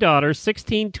 3 daughters,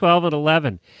 16, 12, and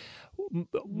 11.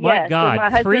 My yes, God,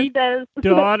 my 3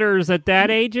 daughters at that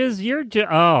ages?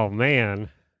 Oh, man.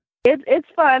 It's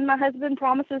fun. My husband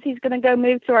promises he's going to go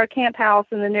move to our camp house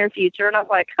in the near future. And I was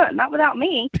like, not without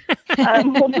me.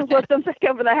 We'll just let them take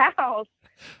over the house.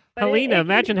 But Helena,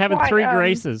 imagine having 3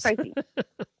 Graces. Crazy.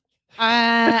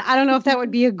 I don't know if that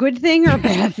would be a good thing or a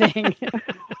bad thing.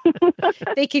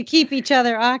 They could keep each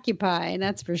other occupied,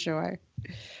 that's for sure.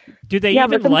 Do they Yeah,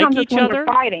 even but like sometimes it's each when they're other?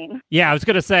 fighting. Yeah, I was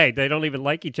going to say, they don't even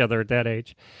like each other at that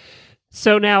age.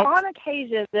 So now, On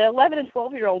occasion, the 11 and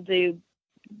 12-year-old do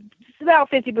just about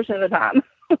 50% of the time.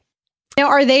 Now,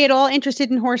 are they at all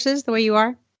interested in horses the way you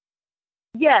are?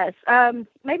 Yes,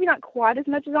 maybe not quite as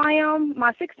much as I am.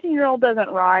 My 16-year-old doesn't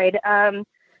ride,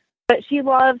 but she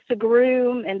loves to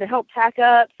groom and to help tack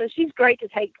up. So she's great to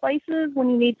take places when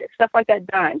you need stuff like that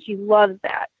done. She loves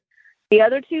that. The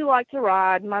other two like to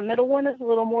ride. My middle one is a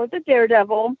little more the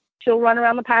daredevil. She'll run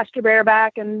around the pasture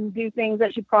bareback and do things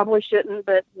that she probably shouldn't,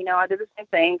 but, I do the same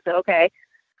thing, so okay.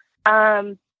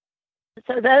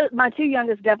 So my two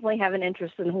youngest definitely have an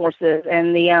interest in horses,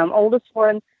 and the oldest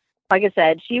one, like I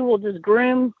said, she will just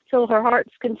groom till her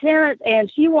heart's content,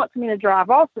 and she wants me to drive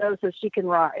also so she can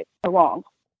ride along.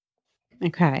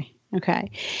 Okay.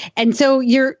 And so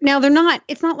they're not,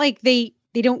 it's not like they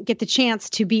don't get the chance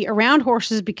to be around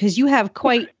horses because you have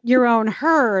quite your own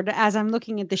herd as I'm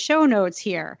looking at the show notes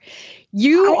here.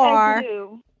 You are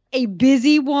a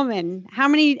busy woman. How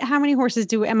many horses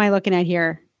am I looking at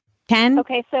here? 10?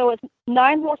 Okay, so it's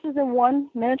 9 horses and 1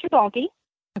 miniature donkey.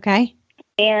 Okay.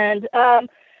 And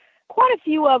quite a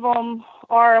few of them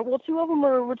are, 2 of them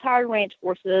are retired ranch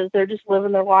horses. They're just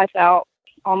living their life out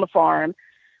on the farm.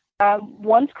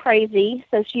 One's crazy,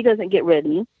 so she doesn't get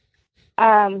ridden.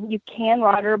 You can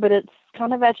ride her, but it's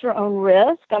kind of at your own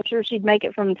risk. I'm sure she'd make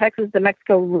it from Texas to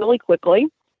Mexico really quickly.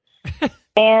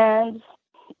 And,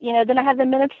 then I have the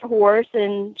miniature horse,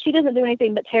 and she doesn't do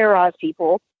anything but terrorize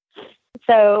people.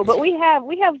 So, but we have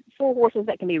 4 horses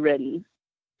that can be ridden.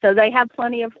 So they have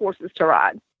plenty of horses to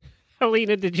ride.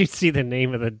 Helena, did you see the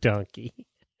name of the donkey?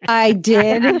 I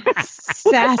did.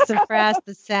 Sassafras,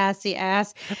 the sassy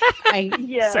ass.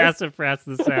 Yes. Sassafras,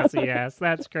 the sassy ass.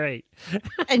 That's great.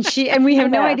 And we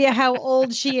have no idea how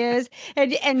old she is.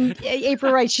 And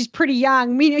April, right? She's pretty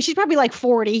young. She's probably like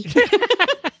 40.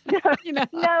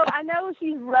 No, I know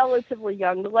she's relatively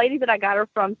young. The lady that I got her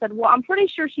from said, "Well, I'm pretty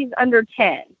sure she's under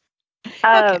 10."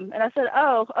 And I said,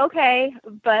 "Oh, okay."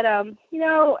 But,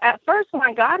 at first when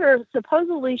I got her,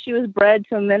 supposedly she was bred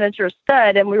to a miniature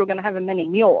stud and we were going to have a mini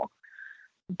mule.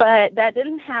 But that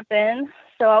didn't happen.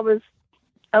 So I was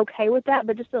okay with that,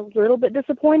 but just a little bit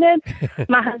disappointed.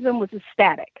 My husband was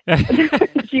ecstatic.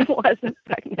 She wasn't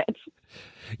pregnant.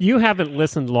 You haven't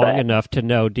listened long enough to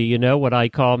know. Do you know what I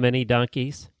call mini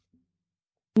donkeys?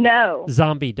 No.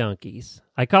 Zombie donkeys.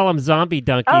 I call them zombie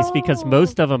donkeys because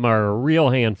most of them are a real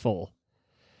handful.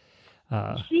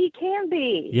 She can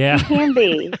be. Yeah. She can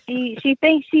be. She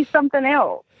thinks she's something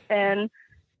else, and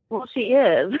she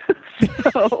is.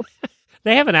 So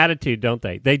they have an attitude, don't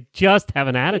they? They just have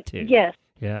an attitude. Yes.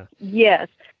 Yeah. Yes.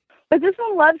 But this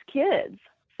one loves kids,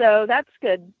 so that's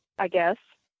good, I guess.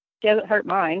 She hasn't hurt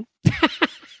mine.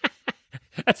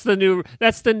 That's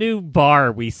the new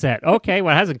bar we set. Okay,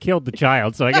 well, it hasn't killed the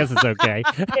child, so I guess it's okay.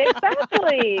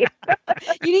 Exactly.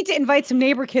 You need to invite some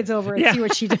neighbor kids over and see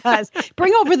what she does.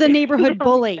 Bring over the neighborhood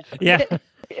bully. Yeah.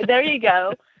 There you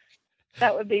go.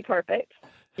 That would be perfect.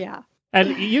 Yeah.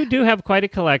 And you do have quite a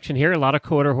collection here, a lot of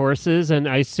quarter horses, and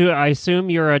I assume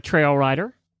you're a trail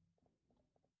rider?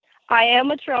 I am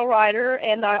a trail rider,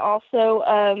 and I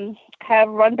also have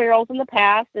run barrels in the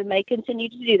past and may continue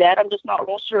to do that. I'm just not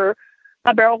real sure.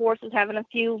 My barrel horse is having a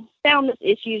few soundness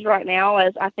issues right now,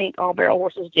 as I think all barrel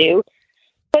horses do.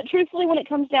 But truthfully, when it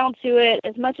comes down to it,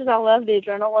 as much as I love the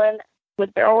adrenaline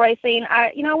with barrel racing,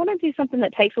 I want to do something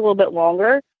that takes a little bit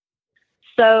longer.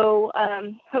 So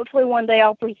hopefully one day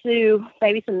I'll pursue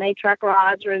maybe some NATRAC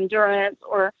rides or endurance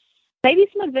or maybe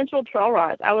some adventure trail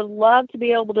rides. I would love to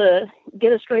be able to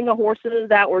get a string of horses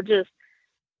that were just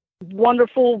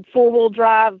wonderful 4-wheel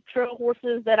drive trail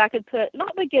horses that I could put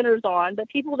not beginners on, but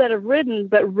people that have ridden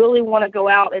but really want to go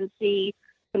out and see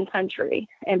some country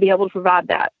and be able to provide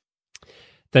that.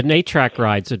 The NATRAC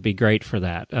rides would be great for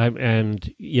that.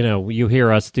 And, you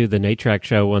hear us do the NATRAC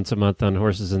show once a month on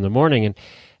Horses in the Morning.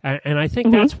 And I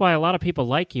think that's why a lot of people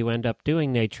like you end up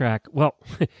doing NATRAC. Well,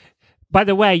 by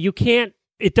the way,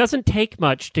 it doesn't take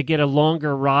much to get a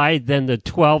longer ride than the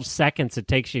 12 seconds it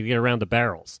takes you to get around the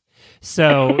barrels.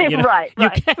 So, right.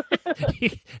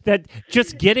 that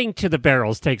just getting to the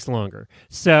barrels takes longer.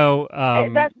 So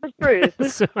that's the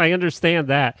truth. So I understand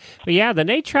that. But yeah, the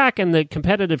NATRAC and the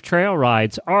competitive trail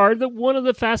rides are one of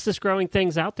the fastest growing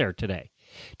things out there today.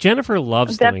 Jennifer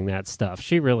loves doing that stuff.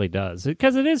 She really does,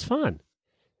 because it is fun.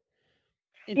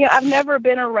 I've never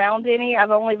been around any.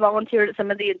 I've only volunteered at some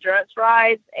of the endurance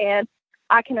rides, and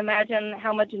I can imagine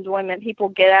how much enjoyment people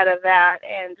get out of that,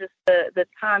 and just the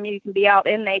time you can be out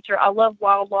in nature. I love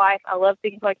wildlife. I love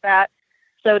things like that.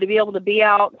 So to be able to be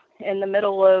out in the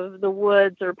middle of the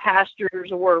woods or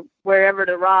pastures or wherever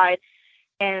to ride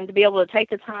and to be able to take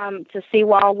the time to see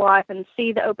wildlife and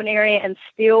see the open area and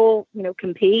still,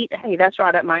 compete. Hey, that's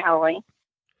right up my alley.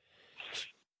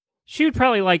 She would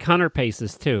probably like hunter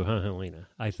paces too, huh, Helena?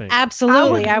 I think.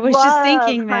 Absolutely. I was just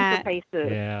thinking hunter that.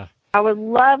 Paces. Yeah. I would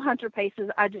love hunter paces.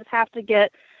 I just have to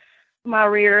get my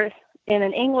rear in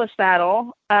an English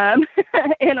saddle,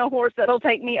 in a horse that'll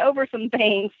take me over some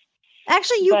things.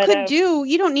 Actually, you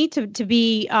don't need to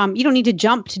be, you don't need to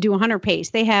jump to do a hunter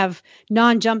pace. They have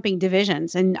non-jumping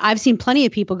divisions. And I've seen plenty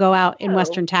of people go out in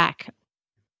Western Tack.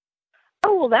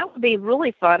 Oh, well, that would be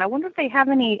really fun. I wonder if they have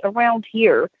any around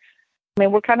here. I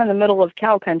mean, we're kind of in the middle of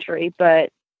cow country,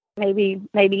 but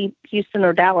maybe Houston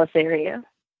or Dallas area.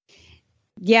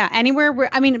 Yeah, anywhere where,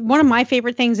 one of my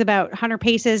favorite things about hunter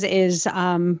paces is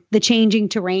the changing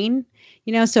terrain,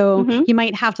 so you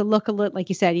might have to look a little, like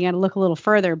you said, you got to look a little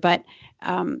further, but,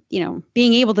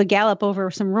 being able to gallop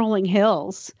over some rolling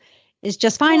hills is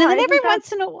just fine. Oh, and then every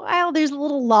once in a while, there's a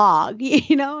little log,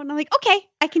 and I'm like, okay,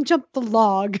 I can jump the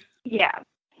log. Yeah.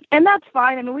 And that's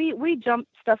fine. I mean, we jump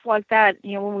stuff like that,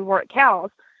 when we were at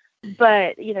cows.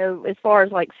 But, as far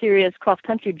as like serious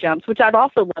cross-country jumps, which I'd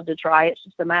also love to try, it's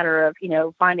just a matter of,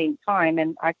 finding time,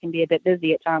 and I can be a bit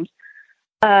busy at times.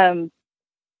 But,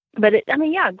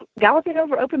 galloping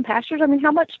over open pastures,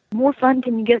 how much more fun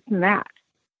can you get than that?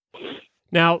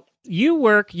 Now,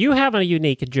 you have a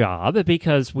unique job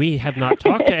because we have not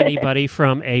talked to anybody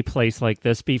from a place like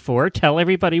this before. Tell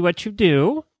everybody what you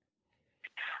do.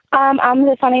 I'm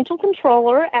the financial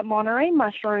controller at Monterey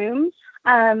Mushrooms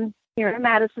here in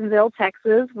Madisonville,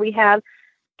 Texas. We have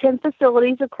 10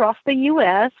 facilities across the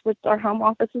U.S. with our home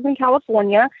offices in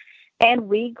California, and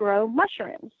we grow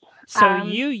mushrooms. So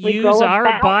you use our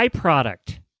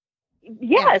byproduct.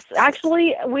 Yes,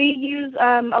 actually, we use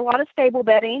a lot of stable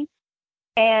bedding,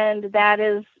 and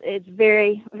it's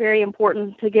very, very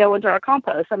important to go into our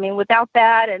compost. Without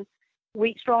that and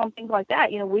wheat straw and things like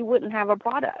that, we wouldn't have a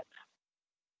product.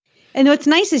 And what's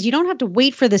nice is you don't have to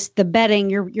wait for the bedding,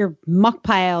 your muck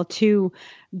pile to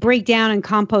break down and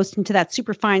compost into that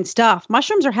super fine stuff.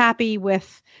 Mushrooms are happy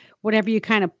with whatever you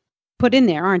kind of put in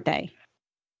there, aren't they?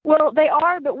 Well, they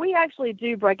are, but we actually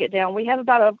do break it down. We have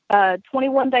about a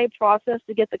 21-day process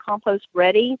to get the compost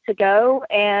ready to go,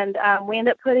 and we end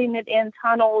up putting it in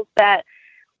tunnels that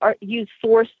use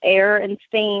forced air and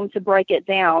steam to break it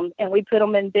down, and we put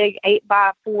them in big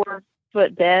 8x4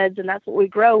 foot beds, and that's what we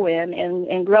grow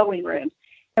in growing rooms.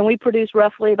 And we produce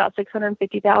roughly about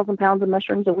 650,000 pounds of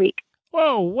mushrooms a week.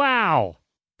 Whoa, wow.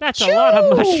 That's a lot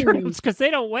of mushrooms because they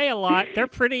don't weigh a lot. They're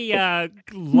pretty lightweight.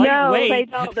 No, they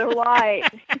don't. They're light.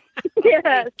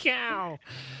 Yes. Cow.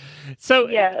 So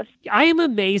yes. I am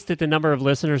amazed at the number of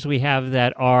listeners we have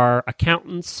that are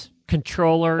accountants,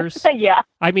 controllers. Yeah.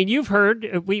 You've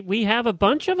heard we have a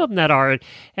bunch of them that are,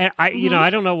 and I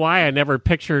don't know why I never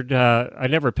pictured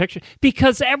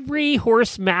because every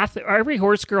horse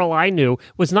girl I knew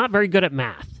was not very good at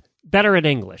math, better at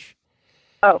English.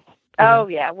 Oh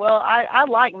yeah. Well, I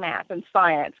like math and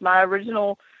science. My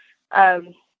original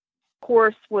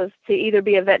course was to either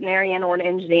be a veterinarian or an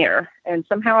engineer, and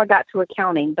somehow I got to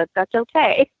accounting, but that's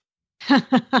okay.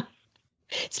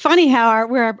 It's funny how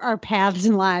where our paths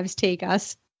in lives take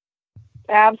us.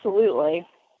 Absolutely.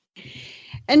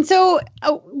 And so,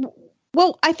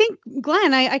 I think,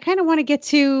 Glenn, I kind of want to get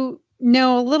to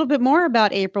know a little bit more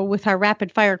about April with our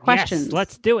rapid fire questions. Yes,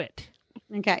 let's do it.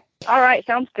 Okay. All right.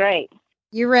 Sounds great.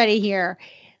 You ready here?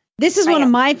 This is one of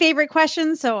my favorite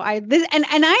questions. So I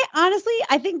honestly,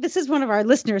 I think this is one of our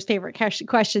listeners' favorite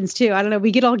questions too. I don't know.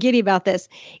 We get all giddy about this.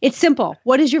 It's simple.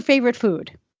 What is your favorite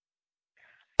food?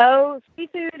 Oh,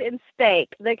 seafood and steak.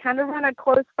 They kind of run a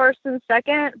close first and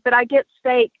second, but I get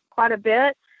steak quite a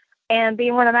bit. And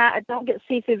being one of that, I don't get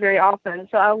seafood very often.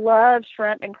 So I love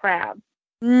shrimp and crab.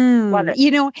 Love it.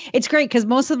 It's great because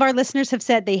most of our listeners have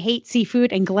said they hate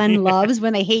seafood, and Glenn loves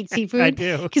when they hate seafood. I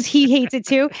do. Because he hates it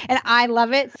too. And I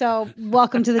love it. So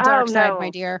welcome to the dark side,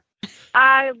 my dear.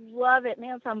 I love it,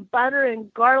 man. Some butter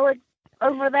and garlic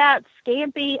over that.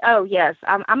 Scampi. Oh, yes.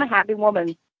 I'm a happy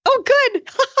woman. Oh, good.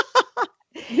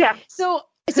 Yeah. So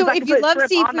if you love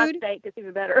seafood, on my steak, it's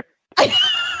even better.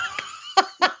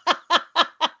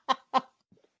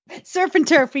 Surf and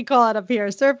turf, we call it up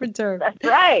here. Surf and turf. That's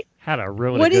right. How to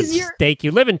ruin a good steak.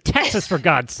 You live in Texas, for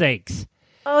God's sakes.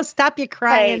 Oh, stop you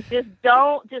crying. Hey, just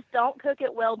don't cook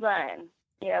it well done.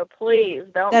 Please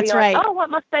don't. That's be right. Like, oh, I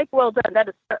want my steak well done. That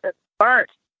is burnt.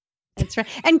 That's right.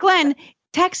 And Glenn,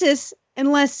 Texas,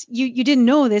 unless you didn't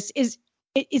know this, is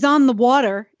on the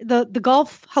water. The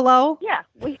Gulf. Hello. Yeah,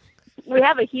 we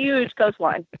have a huge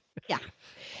coastline. Yeah.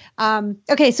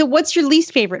 Okay. So, what's your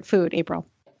least favorite food, April?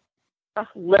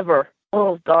 Liver.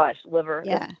 Oh gosh, liver.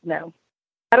 Yeah. No,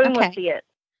 I don't even want to see it.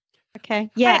 Okay.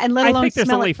 Yeah, and let I alone think there's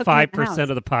smell only it cooking in the 5% house.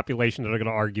 of the population that are going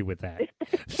to argue with that.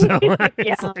 So it's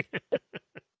Yeah.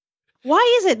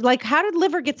 Why is it like? How did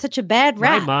liver get such a bad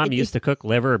my rap? mom used to cook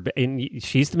liver, and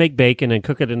she used to make bacon and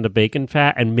cook it into bacon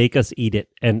fat and make us eat it.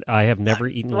 And I have never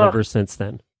eaten Ugh. liver since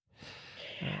then.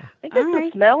 I think All it's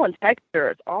right. the smell and texture.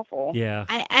 It's awful. Yeah.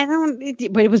 I don't.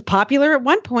 But it was popular at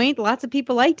one point. Lots of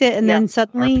people liked it, and Yeah. then Our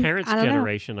suddenly, parents' I don't know.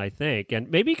 generation, I think. And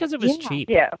maybe because it was Yeah. cheap.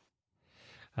 Yeah.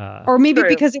 Or maybe True.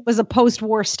 because it was a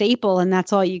post-war staple, and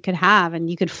that's all you could have, and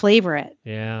you could flavor it.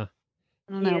 Yeah.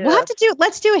 I don't know. Yeah. We'll have to do.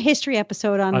 Let's do a history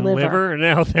episode on liver.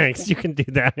 No, thanks. You can do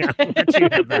that. I'll let you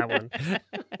have that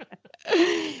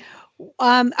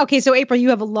one. Okay, so April, you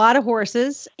have a lot of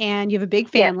horses, and you have a big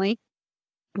Yeah. family.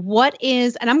 What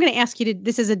is? And I'm going to ask you to.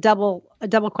 This is a double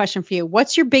question for you.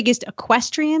 What's your biggest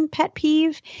equestrian pet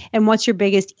peeve, and what's your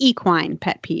biggest equine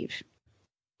pet peeve?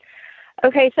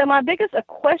 Okay, so my biggest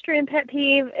equestrian pet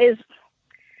peeve is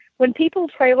when people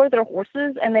trailer their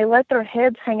horses and they let their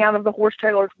heads hang out of the horse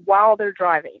trailers while they're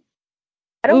driving.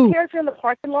 I don't Ooh. care if you're in the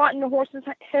parking lot and your horse's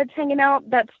head's hanging out.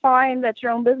 That's fine. That's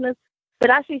your own business. But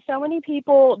I see so many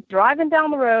people driving down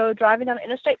the road, driving down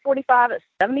Interstate 45 at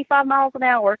 75 miles an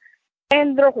hour,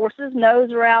 and their horse's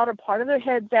nose are out or part of their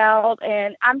head's out.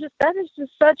 And that is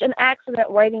just such an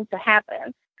accident waiting to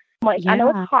happen. I'm like, I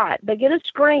know Yeah. it's hot, but get a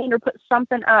screen or put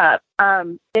something up.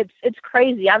 It's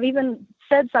crazy. I've even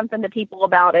said something to people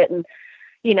about it, and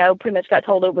pretty much got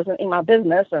told it wasn't in my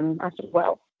business. And I said,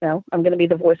 well, I'm going to be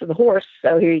the voice of the horse,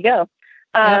 so here you go.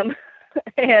 And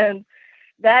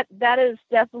that is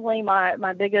definitely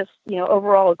my biggest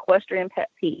overall equestrian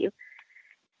pet peeve,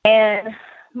 and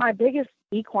my biggest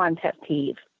equine pet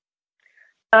peeve.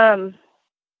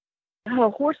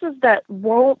 Horses that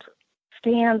won't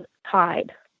stand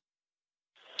tied.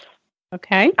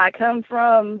 Okay. I come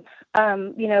from,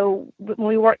 when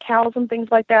we work cows and things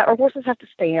like that, our horses have to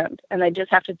stand and they just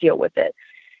have to deal with it.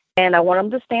 And I want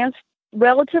them to stand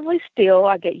relatively still.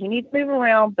 I get you need to move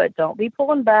around, but don't be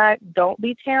pulling back. Don't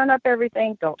be tearing up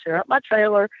everything. Don't tear up my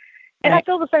trailer. And I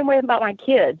feel the same way about my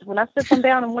kids. When I sit them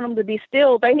down and want them to be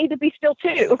still, they need to be still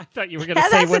too. I thought you were going to Yeah,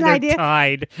 say that's when an they're idea.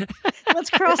 tied. Let's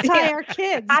cross tie our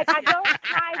kids. I don't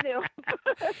tie them.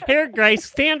 Here, Grace,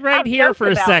 stand right I'm here for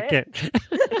a joked about it. second.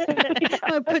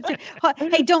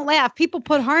 Hey, don't laugh. People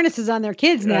put harnesses on their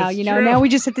kids now. That's true. Now we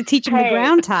just have to teach them the Hey.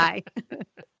 ground tie.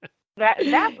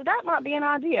 That might be an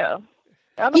idea.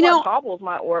 You know- Otherwise, hobbles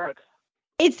might work.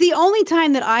 It's the only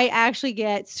time that I actually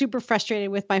get super frustrated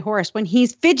with my horse, when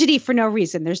he's fidgety for no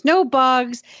reason. There's no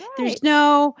bugs. There's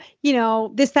no,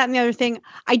 this, that, and the other thing.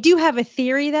 I do have a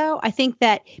theory, though. I think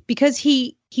that because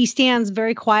he stands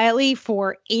very quietly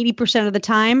for 80% of the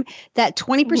time, that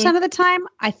 20% of the time,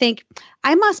 I think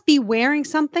I must be wearing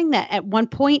something that at one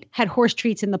point had horse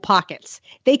treats in the pockets.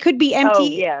 They could be empty Oh,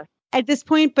 yeah. at this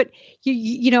point, but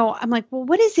I'm like, well,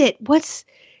 what is it?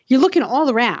 You're looking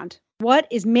all around. What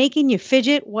is making you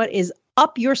fidget? What is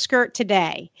up your skirt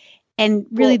today? And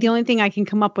really, the only thing I can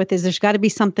come up with is there's got to be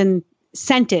something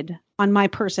scented on my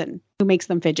person who makes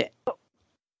them fidget.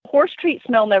 Horse treat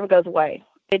smell never goes away.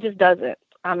 It just doesn't.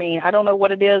 I mean, I don't know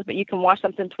what it is, but you can wash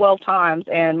something 12 times,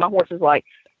 and my horse is like,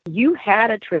 you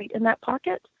had a treat in that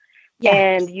pocket,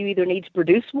 and you either need to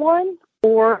produce one,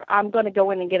 or I'm going to go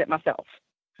in and get it myself.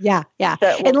 Yeah.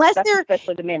 So, Unless that's they're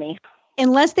especially the mini.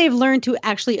 Unless they've learned to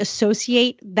actually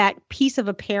associate that piece of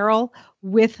apparel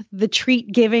with the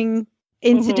treat giving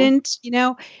incident,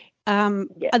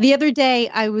 The other day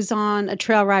I was on a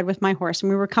trail ride with my horse, and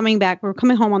we were coming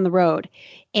home on the road,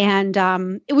 and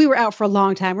we were out for a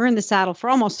long time. We were in the saddle for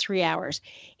almost 3 hours,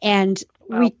 and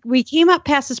we came up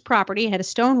past this property. It had a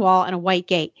stone wall and a white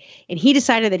gate, and he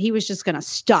decided that he was just going to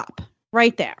stop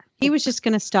right there. He was just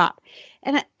going to stop.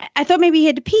 And I thought maybe he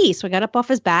had to pee. So I got up off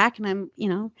his back, and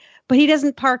but he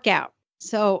doesn't park out.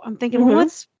 So I'm thinking, well,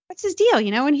 what's his deal?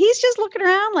 And he's just looking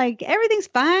around like everything's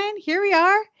fine. Here we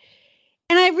are.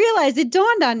 And I realized, it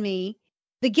dawned on me,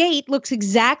 the gate looks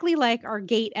exactly like our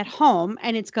gate at home,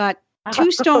 and it's got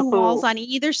 2 stone walls on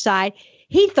either side.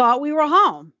 He thought we were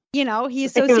home. He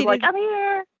associated. He was like, I'm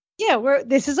here. Yeah,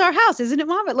 this is our house, isn't it,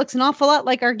 Mom? It looks an awful lot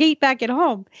like our gate back at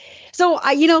home. So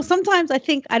sometimes I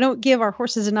think I don't give our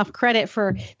horses enough credit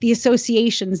for the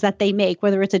associations that they make,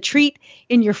 whether it's a treat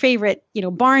in your favorite,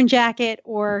 barn jacket,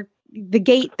 or the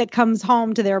gate that comes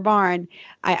home to their barn.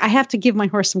 I have to give my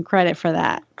horse some credit for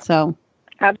that. So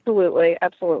Absolutely.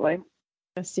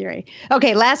 that's theory.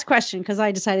 Okay, last question, because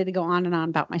I decided to go on and on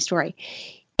about my story.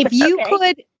 If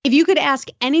you could ask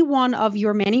any one of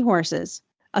your many horses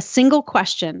a single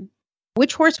question,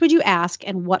 which horse would you ask,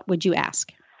 and what would you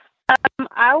ask?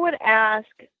 I would ask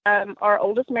our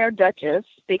oldest mare, Duchess,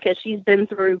 because she's been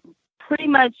through pretty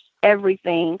much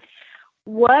everything.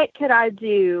 What could I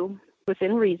do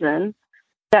within reason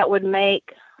that would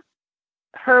make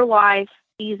her life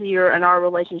easier and our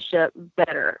relationship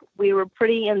better? We were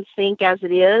pretty in sync as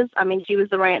it is. I mean, she was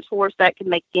the ranch horse that could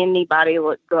make anybody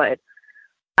look good.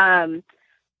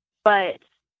 But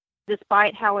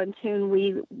despite how in tune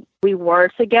we were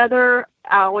together,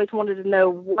 I always wanted to know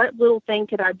what little thing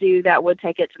could I do that would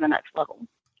take it to the next level.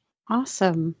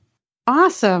 Awesome.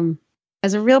 Awesome.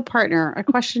 As a real partner, a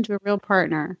question to a real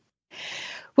partner.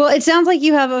 Well, it sounds like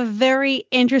you have a very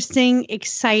interesting,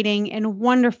 exciting, and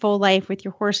wonderful life with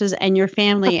your horses and your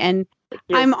family. And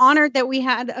I'm honored that we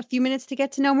had a few minutes to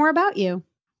get to know more about you.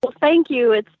 Well, thank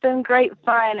you. It's been great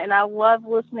fun, and I love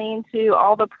listening to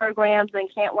all the programs and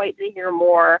can't wait to hear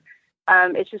more.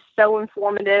 It's just so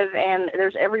informative, and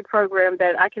there's every program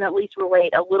that I can at least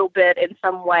relate a little bit in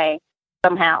some way,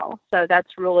 somehow. So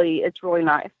it's really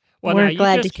nice. Well, We're now, you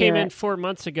glad just to hear came in it. 4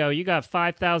 months ago. You got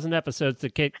 5,000 episodes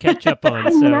to catch up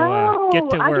on, so get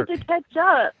to work. I get to catch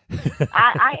up.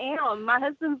 I am. My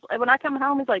husband, when I come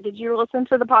home, he's like, did you listen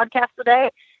to the podcast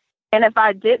today? And if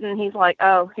I didn't, he's like,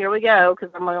 oh, here we go, because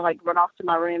I'm going to run off to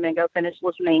my room and go finish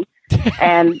listening.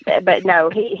 But no,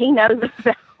 he knows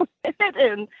about it,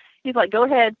 and he's like, go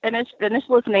ahead, finish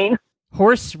listening.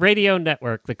 Horse Radio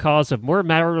Network, the cause of more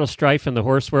marital strife in the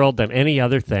horse world than any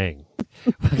other thing.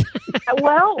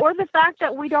 Well, or the fact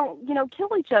that we don't,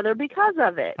 kill each other because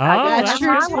of it. Oh, that's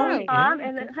true.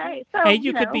 And then, Hey,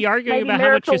 you could be arguing maybe about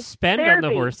how much you marital spend on the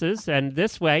therapy. horses, and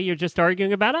this way you're just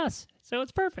arguing about us. So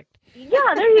it's perfect.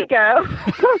 Yeah, there you go.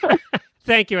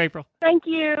 Thank you, April. Thank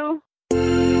you.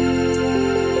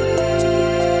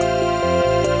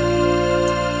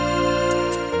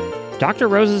 Dr.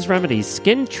 Rose's Remedies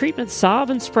Skin Treatment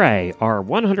Salve and Spray are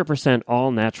 100%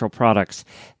 all-natural products.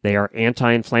 They are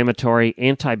anti-inflammatory,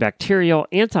 antibacterial,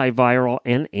 antiviral,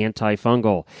 and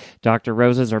antifungal. Dr.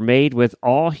 Rose's are made with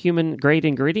all human-grade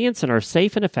ingredients and are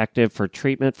safe and effective for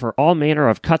treatment for all manner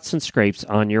of cuts and scrapes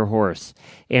on your horse.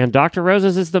 And Dr.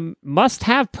 Rose's is the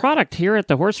must-have product here at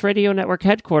the Horse Radio Network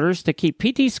headquarters to keep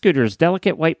PT Scooter's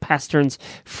delicate white pasterns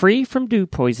free from dew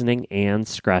poisoning and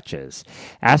scratches.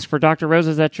 Ask for Dr.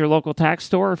 Rose's at your local tack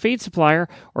store or feed supplier,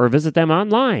 or visit them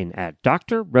online at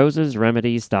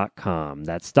drrosesremedies.com.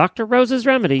 That's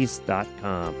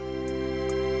drrosesremedies.com.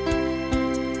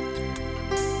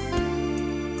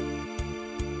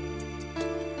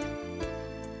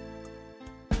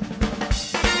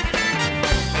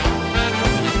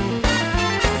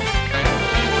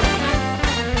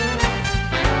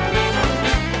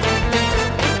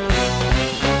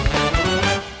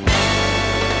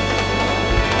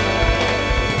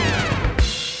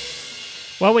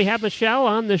 Well, we have Michelle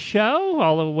on the show,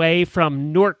 all the way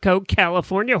from Norco,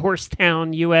 California,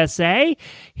 Horsetown, USA,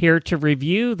 here to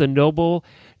review the Noble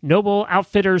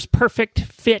Outfitters Perfect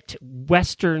Fit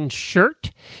Western show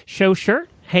shirt.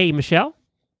 Hey, Michelle.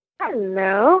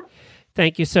 Hello.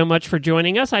 Thank you so much for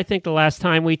joining us. I think the last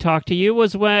time we talked to you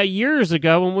was years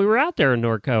ago when we were out there in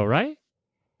Norco, right?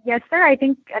 Yes, sir. I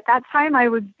think at that time I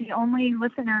was the only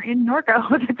listener in Norco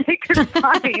that they could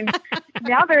find.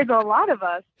 Now there's a lot of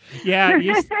us. Yeah,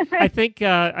 I think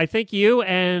you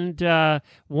and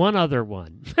one other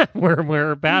one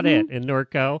we're about it in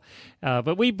Norco.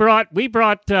 But we brought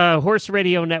Horse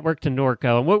Radio Network to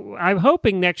Norco, and I'm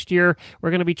hoping next year we're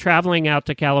going to be traveling out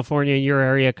to California in your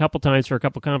area a couple times for a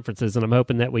couple conferences, and I'm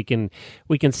hoping that we can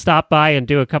stop by and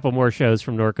do a couple more shows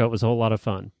from Norco. It was a whole lot of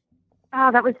fun. Oh,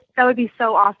 that would be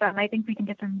so awesome. I think we can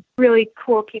get some really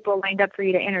cool people lined up for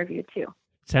you to interview too.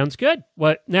 Sounds good.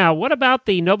 What about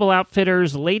the Noble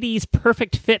Outfitters Ladies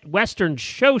Perfect Fit Western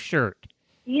show shirt?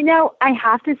 I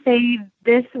have to say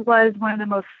this was one of the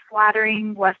most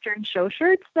flattering Western show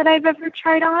shirts that I've ever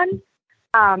tried on.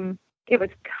 It was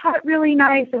cut really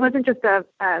nice. It wasn't just a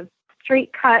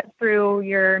straight cut through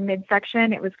your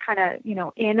midsection. It was kind of,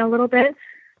 in a little bit,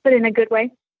 but in a good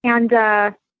way. And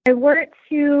I wore it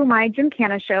to my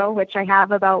Gymkhana show, which I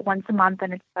have about once a month,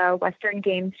 and it's a Western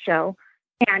Games show.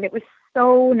 And it was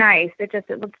so nice. It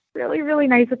looks really, really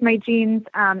nice with my jeans.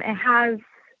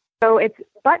 It's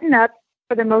button up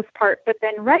for the most part, but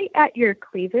then right at your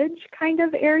cleavage kind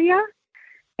of area,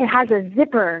 it has a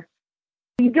zipper.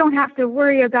 You don't have to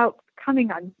worry about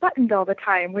coming unbuttoned all the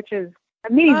time, which is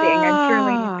amazing. I'm sure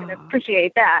ladies can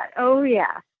appreciate that. Oh,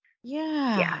 yeah.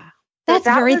 Yeah. That's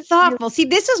very thoughtful. See,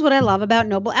 this is what I love about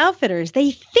Noble Outfitters.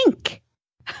 They think.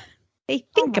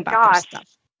 About their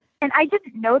stuff. And I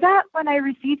didn't know that when I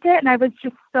received it, and I was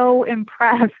just so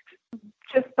impressed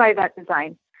just by that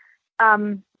design.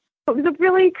 It was a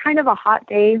really kind of a hot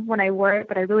day when I wore it,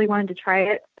 but I really wanted to try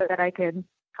it so that I could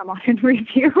come on and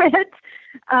review it.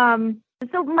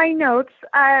 So my notes,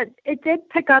 it did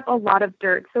pick up a lot of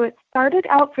dirt. So it started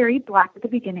out very black at the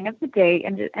beginning of the day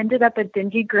and it ended up a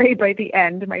dingy gray by the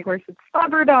end. My horse had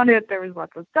slobbered on it. There was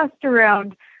lots of dust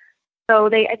around. So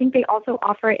I think they also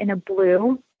offer it in a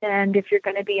blue. And if you're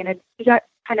going to be in a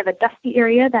kind of a dusty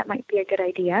area, that might be a good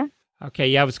idea. Okay,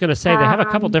 yeah, I was going to say they have a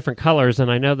couple different colors,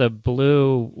 and I know the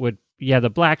blue the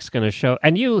black's going to show.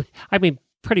 And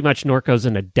pretty much Norco's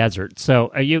in a desert,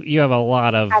 so you have a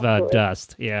lot of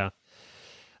dust. Yeah,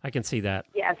 I can see that.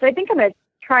 Yeah, so I think I'm going to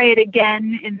try it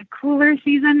again in the cooler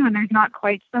season when there's not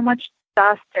quite so much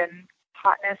dust and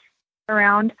hotness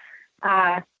around.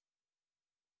 But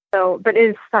it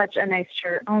is such a nice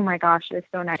shirt. Oh my gosh, it is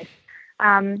so nice.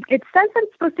 It says that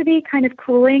it's supposed to be kind of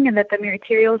cooling and that the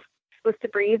material is supposed to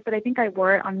breathe, but I think I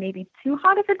wore it on maybe too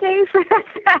hot of a day for that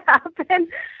to happen.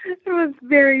 It was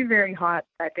very, very hot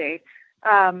that day.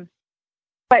 But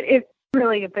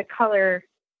the color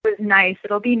was nice.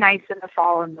 It'll be nice in the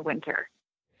fall and the winter.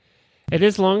 It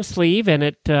is long sleeve, and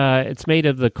it's made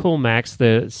of the Cool Max,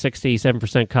 the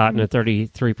 67% cotton and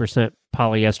 33%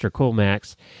 polyester Cool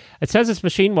Max. It says it's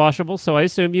machine washable, so I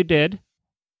assume you did.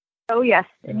 Oh, yes.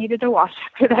 It needed a wash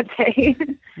after that day.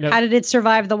 How did it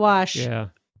survive the wash? Yeah.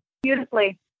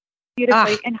 Beautifully.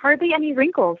 And hardly any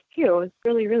wrinkles, too. It was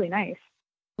really, really nice.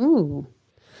 Ooh,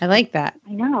 I like that.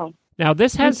 I know. Now,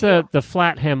 this has the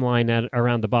flat hemline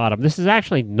around the bottom. This is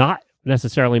actually not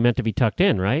necessarily meant to be tucked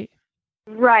in, right?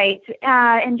 Right.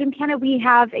 In Gymkhana, we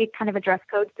have a kind of a dress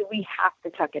code, so we have to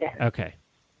tuck it in. Okay.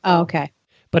 Oh, okay.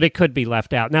 But it could be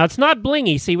left out. Now, it's not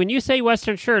blingy. See, when you say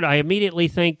Western shirt, I immediately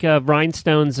think of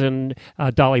rhinestones and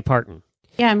Dolly Parton.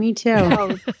 Yeah, me too.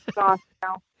 Oh, gosh,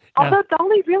 no. Although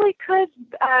Dolly really could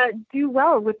do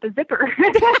well with the zipper.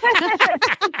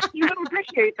 You would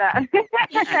appreciate that.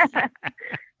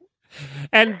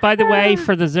 And by the way,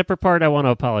 for the zipper part, I want to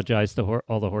apologize to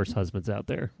all the horse husbands out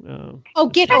there. Oh,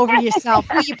 get over yourself,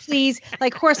 will you please?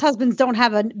 Like, horse husbands don't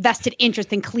have a vested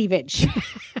interest in cleavage.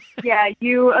 Yeah,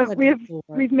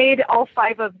 we've made all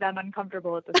 5 of them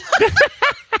uncomfortable at this point.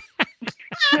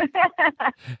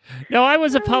 No, I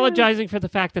was apologizing for the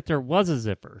fact that there was a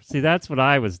zipper. See, that's what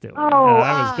I was doing.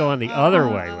 I was going the other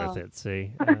way with it,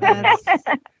 see.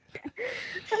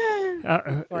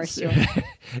 Of course.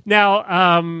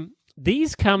 Now,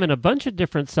 these come in a bunch of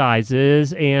different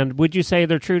sizes, and would you say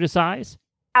they're true to size?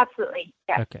 Absolutely,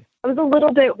 yeah. Okay. I was a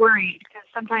little bit worried because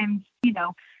sometimes,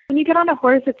 when you get on a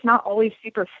horse, it's not always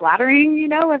super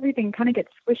flattering, everything kind of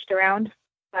gets squished around.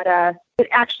 But it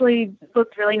actually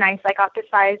looked really nice. I got the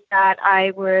size that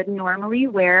I would normally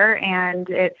wear, and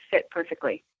it fit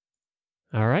perfectly.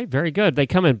 All right, very good. They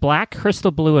come in black,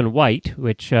 crystal blue, and white,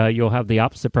 which you'll have the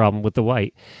opposite problem with the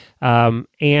white. And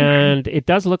it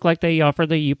does look like they offer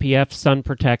the UPF sun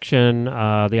protection, the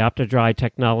OptiDry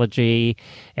technology,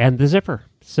 and the zipper.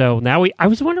 So now I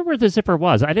was wondering where the zipper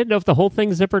was. I didn't know if the whole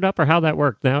thing zippered up or how that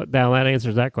worked. Now that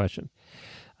answers that question.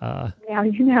 Now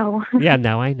you know. Yeah,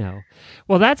 now I know.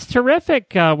 Well, that's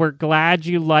terrific. We're glad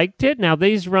you liked it. Now,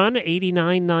 these run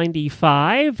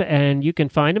 $89.95, and you can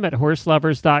find them at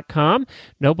horselovers.com.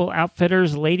 Noble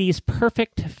Outfitters Ladies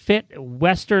Perfect Fit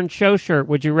Western Show Shirt.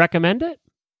 Would you recommend it?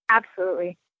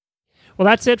 Absolutely. Well,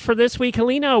 that's it for this week.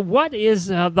 Helena, what is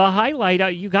the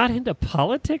highlight? You got into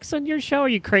politics on your show? Are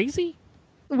you crazy?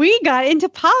 We got into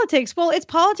politics. Well, it's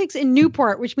politics in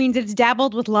Newport, which means it's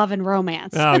dabbled with love and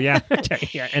romance. Oh, yeah.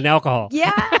 Yeah, and alcohol.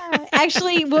 Yeah.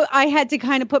 Actually, I had to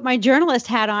kind of put my journalist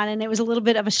hat on, and it was a little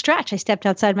bit of a stretch. I stepped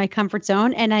outside my comfort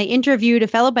zone, and I interviewed a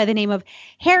fellow by the name of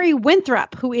Harry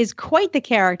Winthrop, who is quite the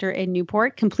character in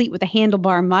Newport, complete with a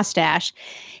handlebar mustache.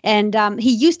 And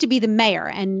he used to be the mayor,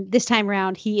 and this time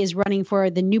around, he is running for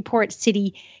the Newport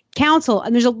City Council.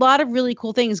 And there's a lot of really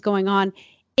cool things going on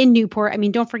in Newport. I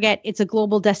mean, don't forget, it's a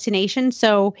global destination,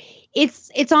 so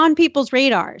it's on people's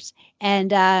radars.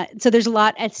 And so there's a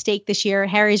lot at stake this year.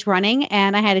 Harry's running,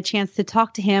 and I had a chance to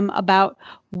talk to him about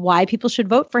why people should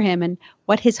vote for him and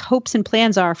what his hopes and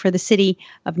plans are for the city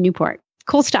of Newport.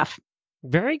 Cool stuff.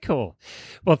 Very cool.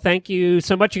 Well, thank you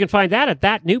so much. You can find that at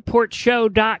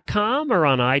thatnewportshow.com or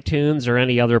on iTunes or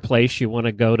any other place you want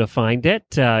to go to find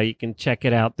it. You can check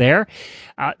it out there.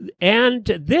 And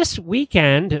this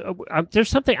weekend, there's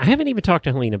something, I haven't even talked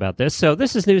to Helene about this, so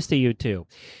this is news to you too.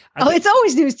 Oh, it's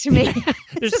always news to me.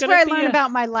 There's This is gonna where I be learn a-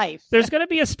 about my life. There's going to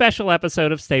be a special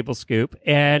episode of Stable Scoop,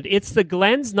 and it's the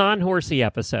Glenn's non-horsey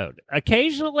episode.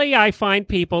 Occasionally, I find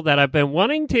people that I've been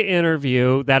wanting to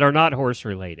interview that are not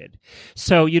horse-related.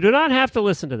 So you do not have to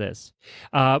listen to this.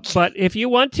 But if you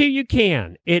want to, you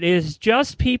can. It is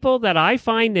just people that I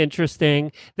find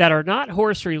interesting that are not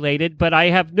horse-related, but I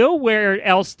have nowhere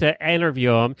else to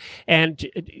interview them. And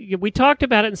we talked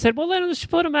about it and said, well, let's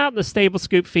put them out in the Stable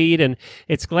Scoop feed, and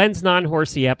it's Glenn's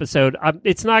non-horsey episode.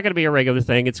 It's not going to be a regular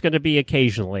thing. It's going to be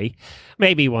occasionally,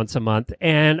 maybe once a month.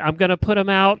 And I'm going to put them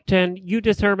out, and you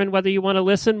determine whether you want to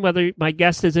listen, whether my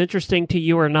guest is interesting to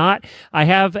you or not. I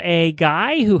have a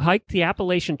guy who hiked the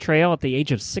Appalachian Trail at the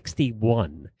age of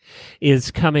 61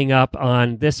 is coming up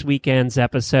on this weekend's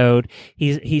episode.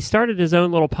 He started his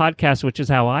own little podcast, which is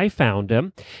how I found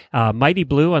him, Mighty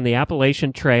Blue on the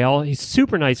Appalachian Trail. He's a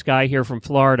super nice guy here from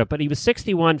Florida, but he was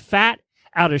 61, fat,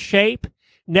 out of shape,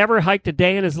 never hiked a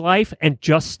day in his life, and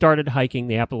just started hiking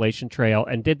the Appalachian Trail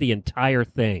and did the entire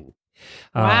thing.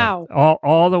 Wow.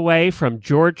 All the way from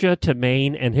Georgia to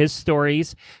Maine, and his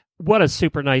stories. What a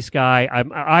super nice guy.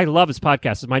 I love his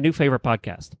podcast. It's my new favorite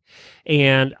podcast.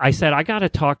 And I said, I got to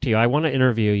talk to you. I want to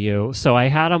interview you. So I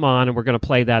had him on, and we're going to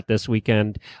play that this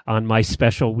weekend on my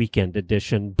special weekend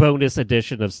edition, bonus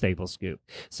edition of Stable Scoop.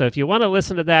 So if you want to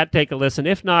listen to that, take a listen.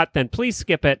 If not, then please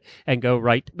skip it and go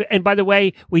right. And by the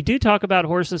way, we do talk about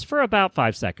horses for about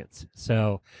 5 seconds.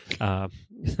 So,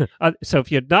 so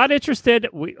if you're not interested,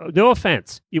 no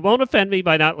offense. You won't offend me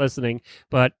by not listening,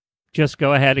 but just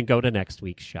go ahead and go to next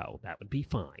week's show. That would be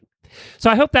fine. So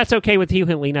I hope that's okay with you,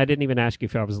 Helene. I didn't even ask you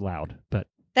if I was allowed, but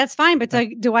That's fine, but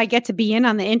do I get to be in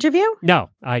on the interview? no,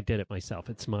 I did it myself.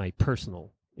 It's my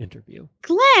personal interview.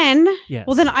 Glenn? Yes.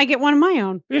 Well, then I get one of my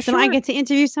own. Yeah, Then I sure. get to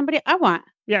interview somebody I want.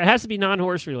 Yeah, it has to be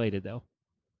non-horse related, though.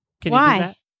 Can you Why? do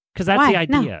that? Because that's Why?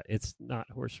 the No. idea. It's not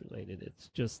horse related. It's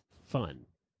just fun.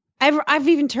 I've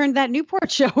even turned that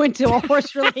Newport show into a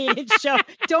horse-related show.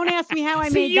 Don't ask me how I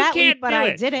See, made you that can't leap, but do I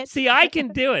it. did it. See, I can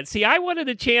do it. See, I wanted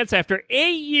a chance after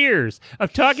 8 years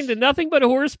of talking to nothing but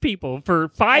horse people for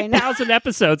 5,000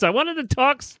 episodes. I wanted to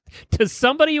talk to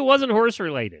somebody who wasn't horse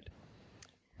related.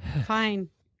 Fine.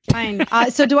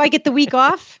 So do I get the week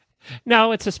off?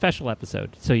 No, it's a special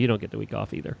episode, so you don't get the week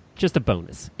off either. Just a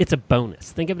bonus. It's a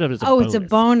bonus. Think of it as a bonus. It's a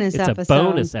bonus It's episode. a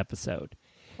bonus episode.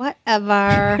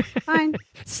 Whatever. Fine.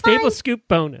 Stable Fine. Scoop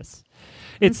bonus.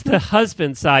 It's the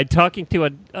husband side talking to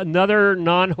another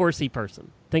non-horsey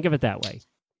person. Think of it that way.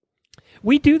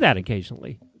 We do that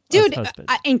occasionally. Dude, us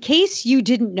husbands. in case you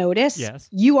didn't notice, Yes.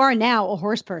 you are now a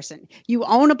horse person. You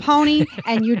own a pony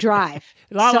and you drive.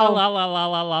 La, So- la, la, la,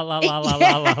 la, la, la, la, la,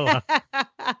 la, la, la.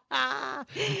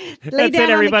 Lay That's down it, on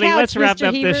the everybody. couch, Let's wrap Mr.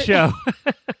 up this Hebert. show.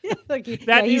 Look, he's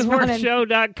running.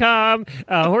 ThatNewHorseShow.com,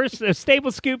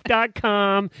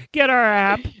 stablescoop.com. Get our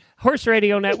app,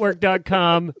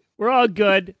 horseradionetwork.com. We're all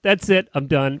good. That's it. I'm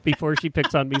done. Before she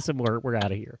picks on me some more, we're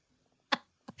out of here.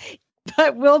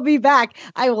 But we'll be back.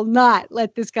 I will not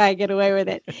let this guy get away with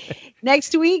it.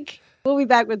 Next week, we'll be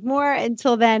back with more.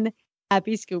 Until then,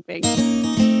 happy scooping.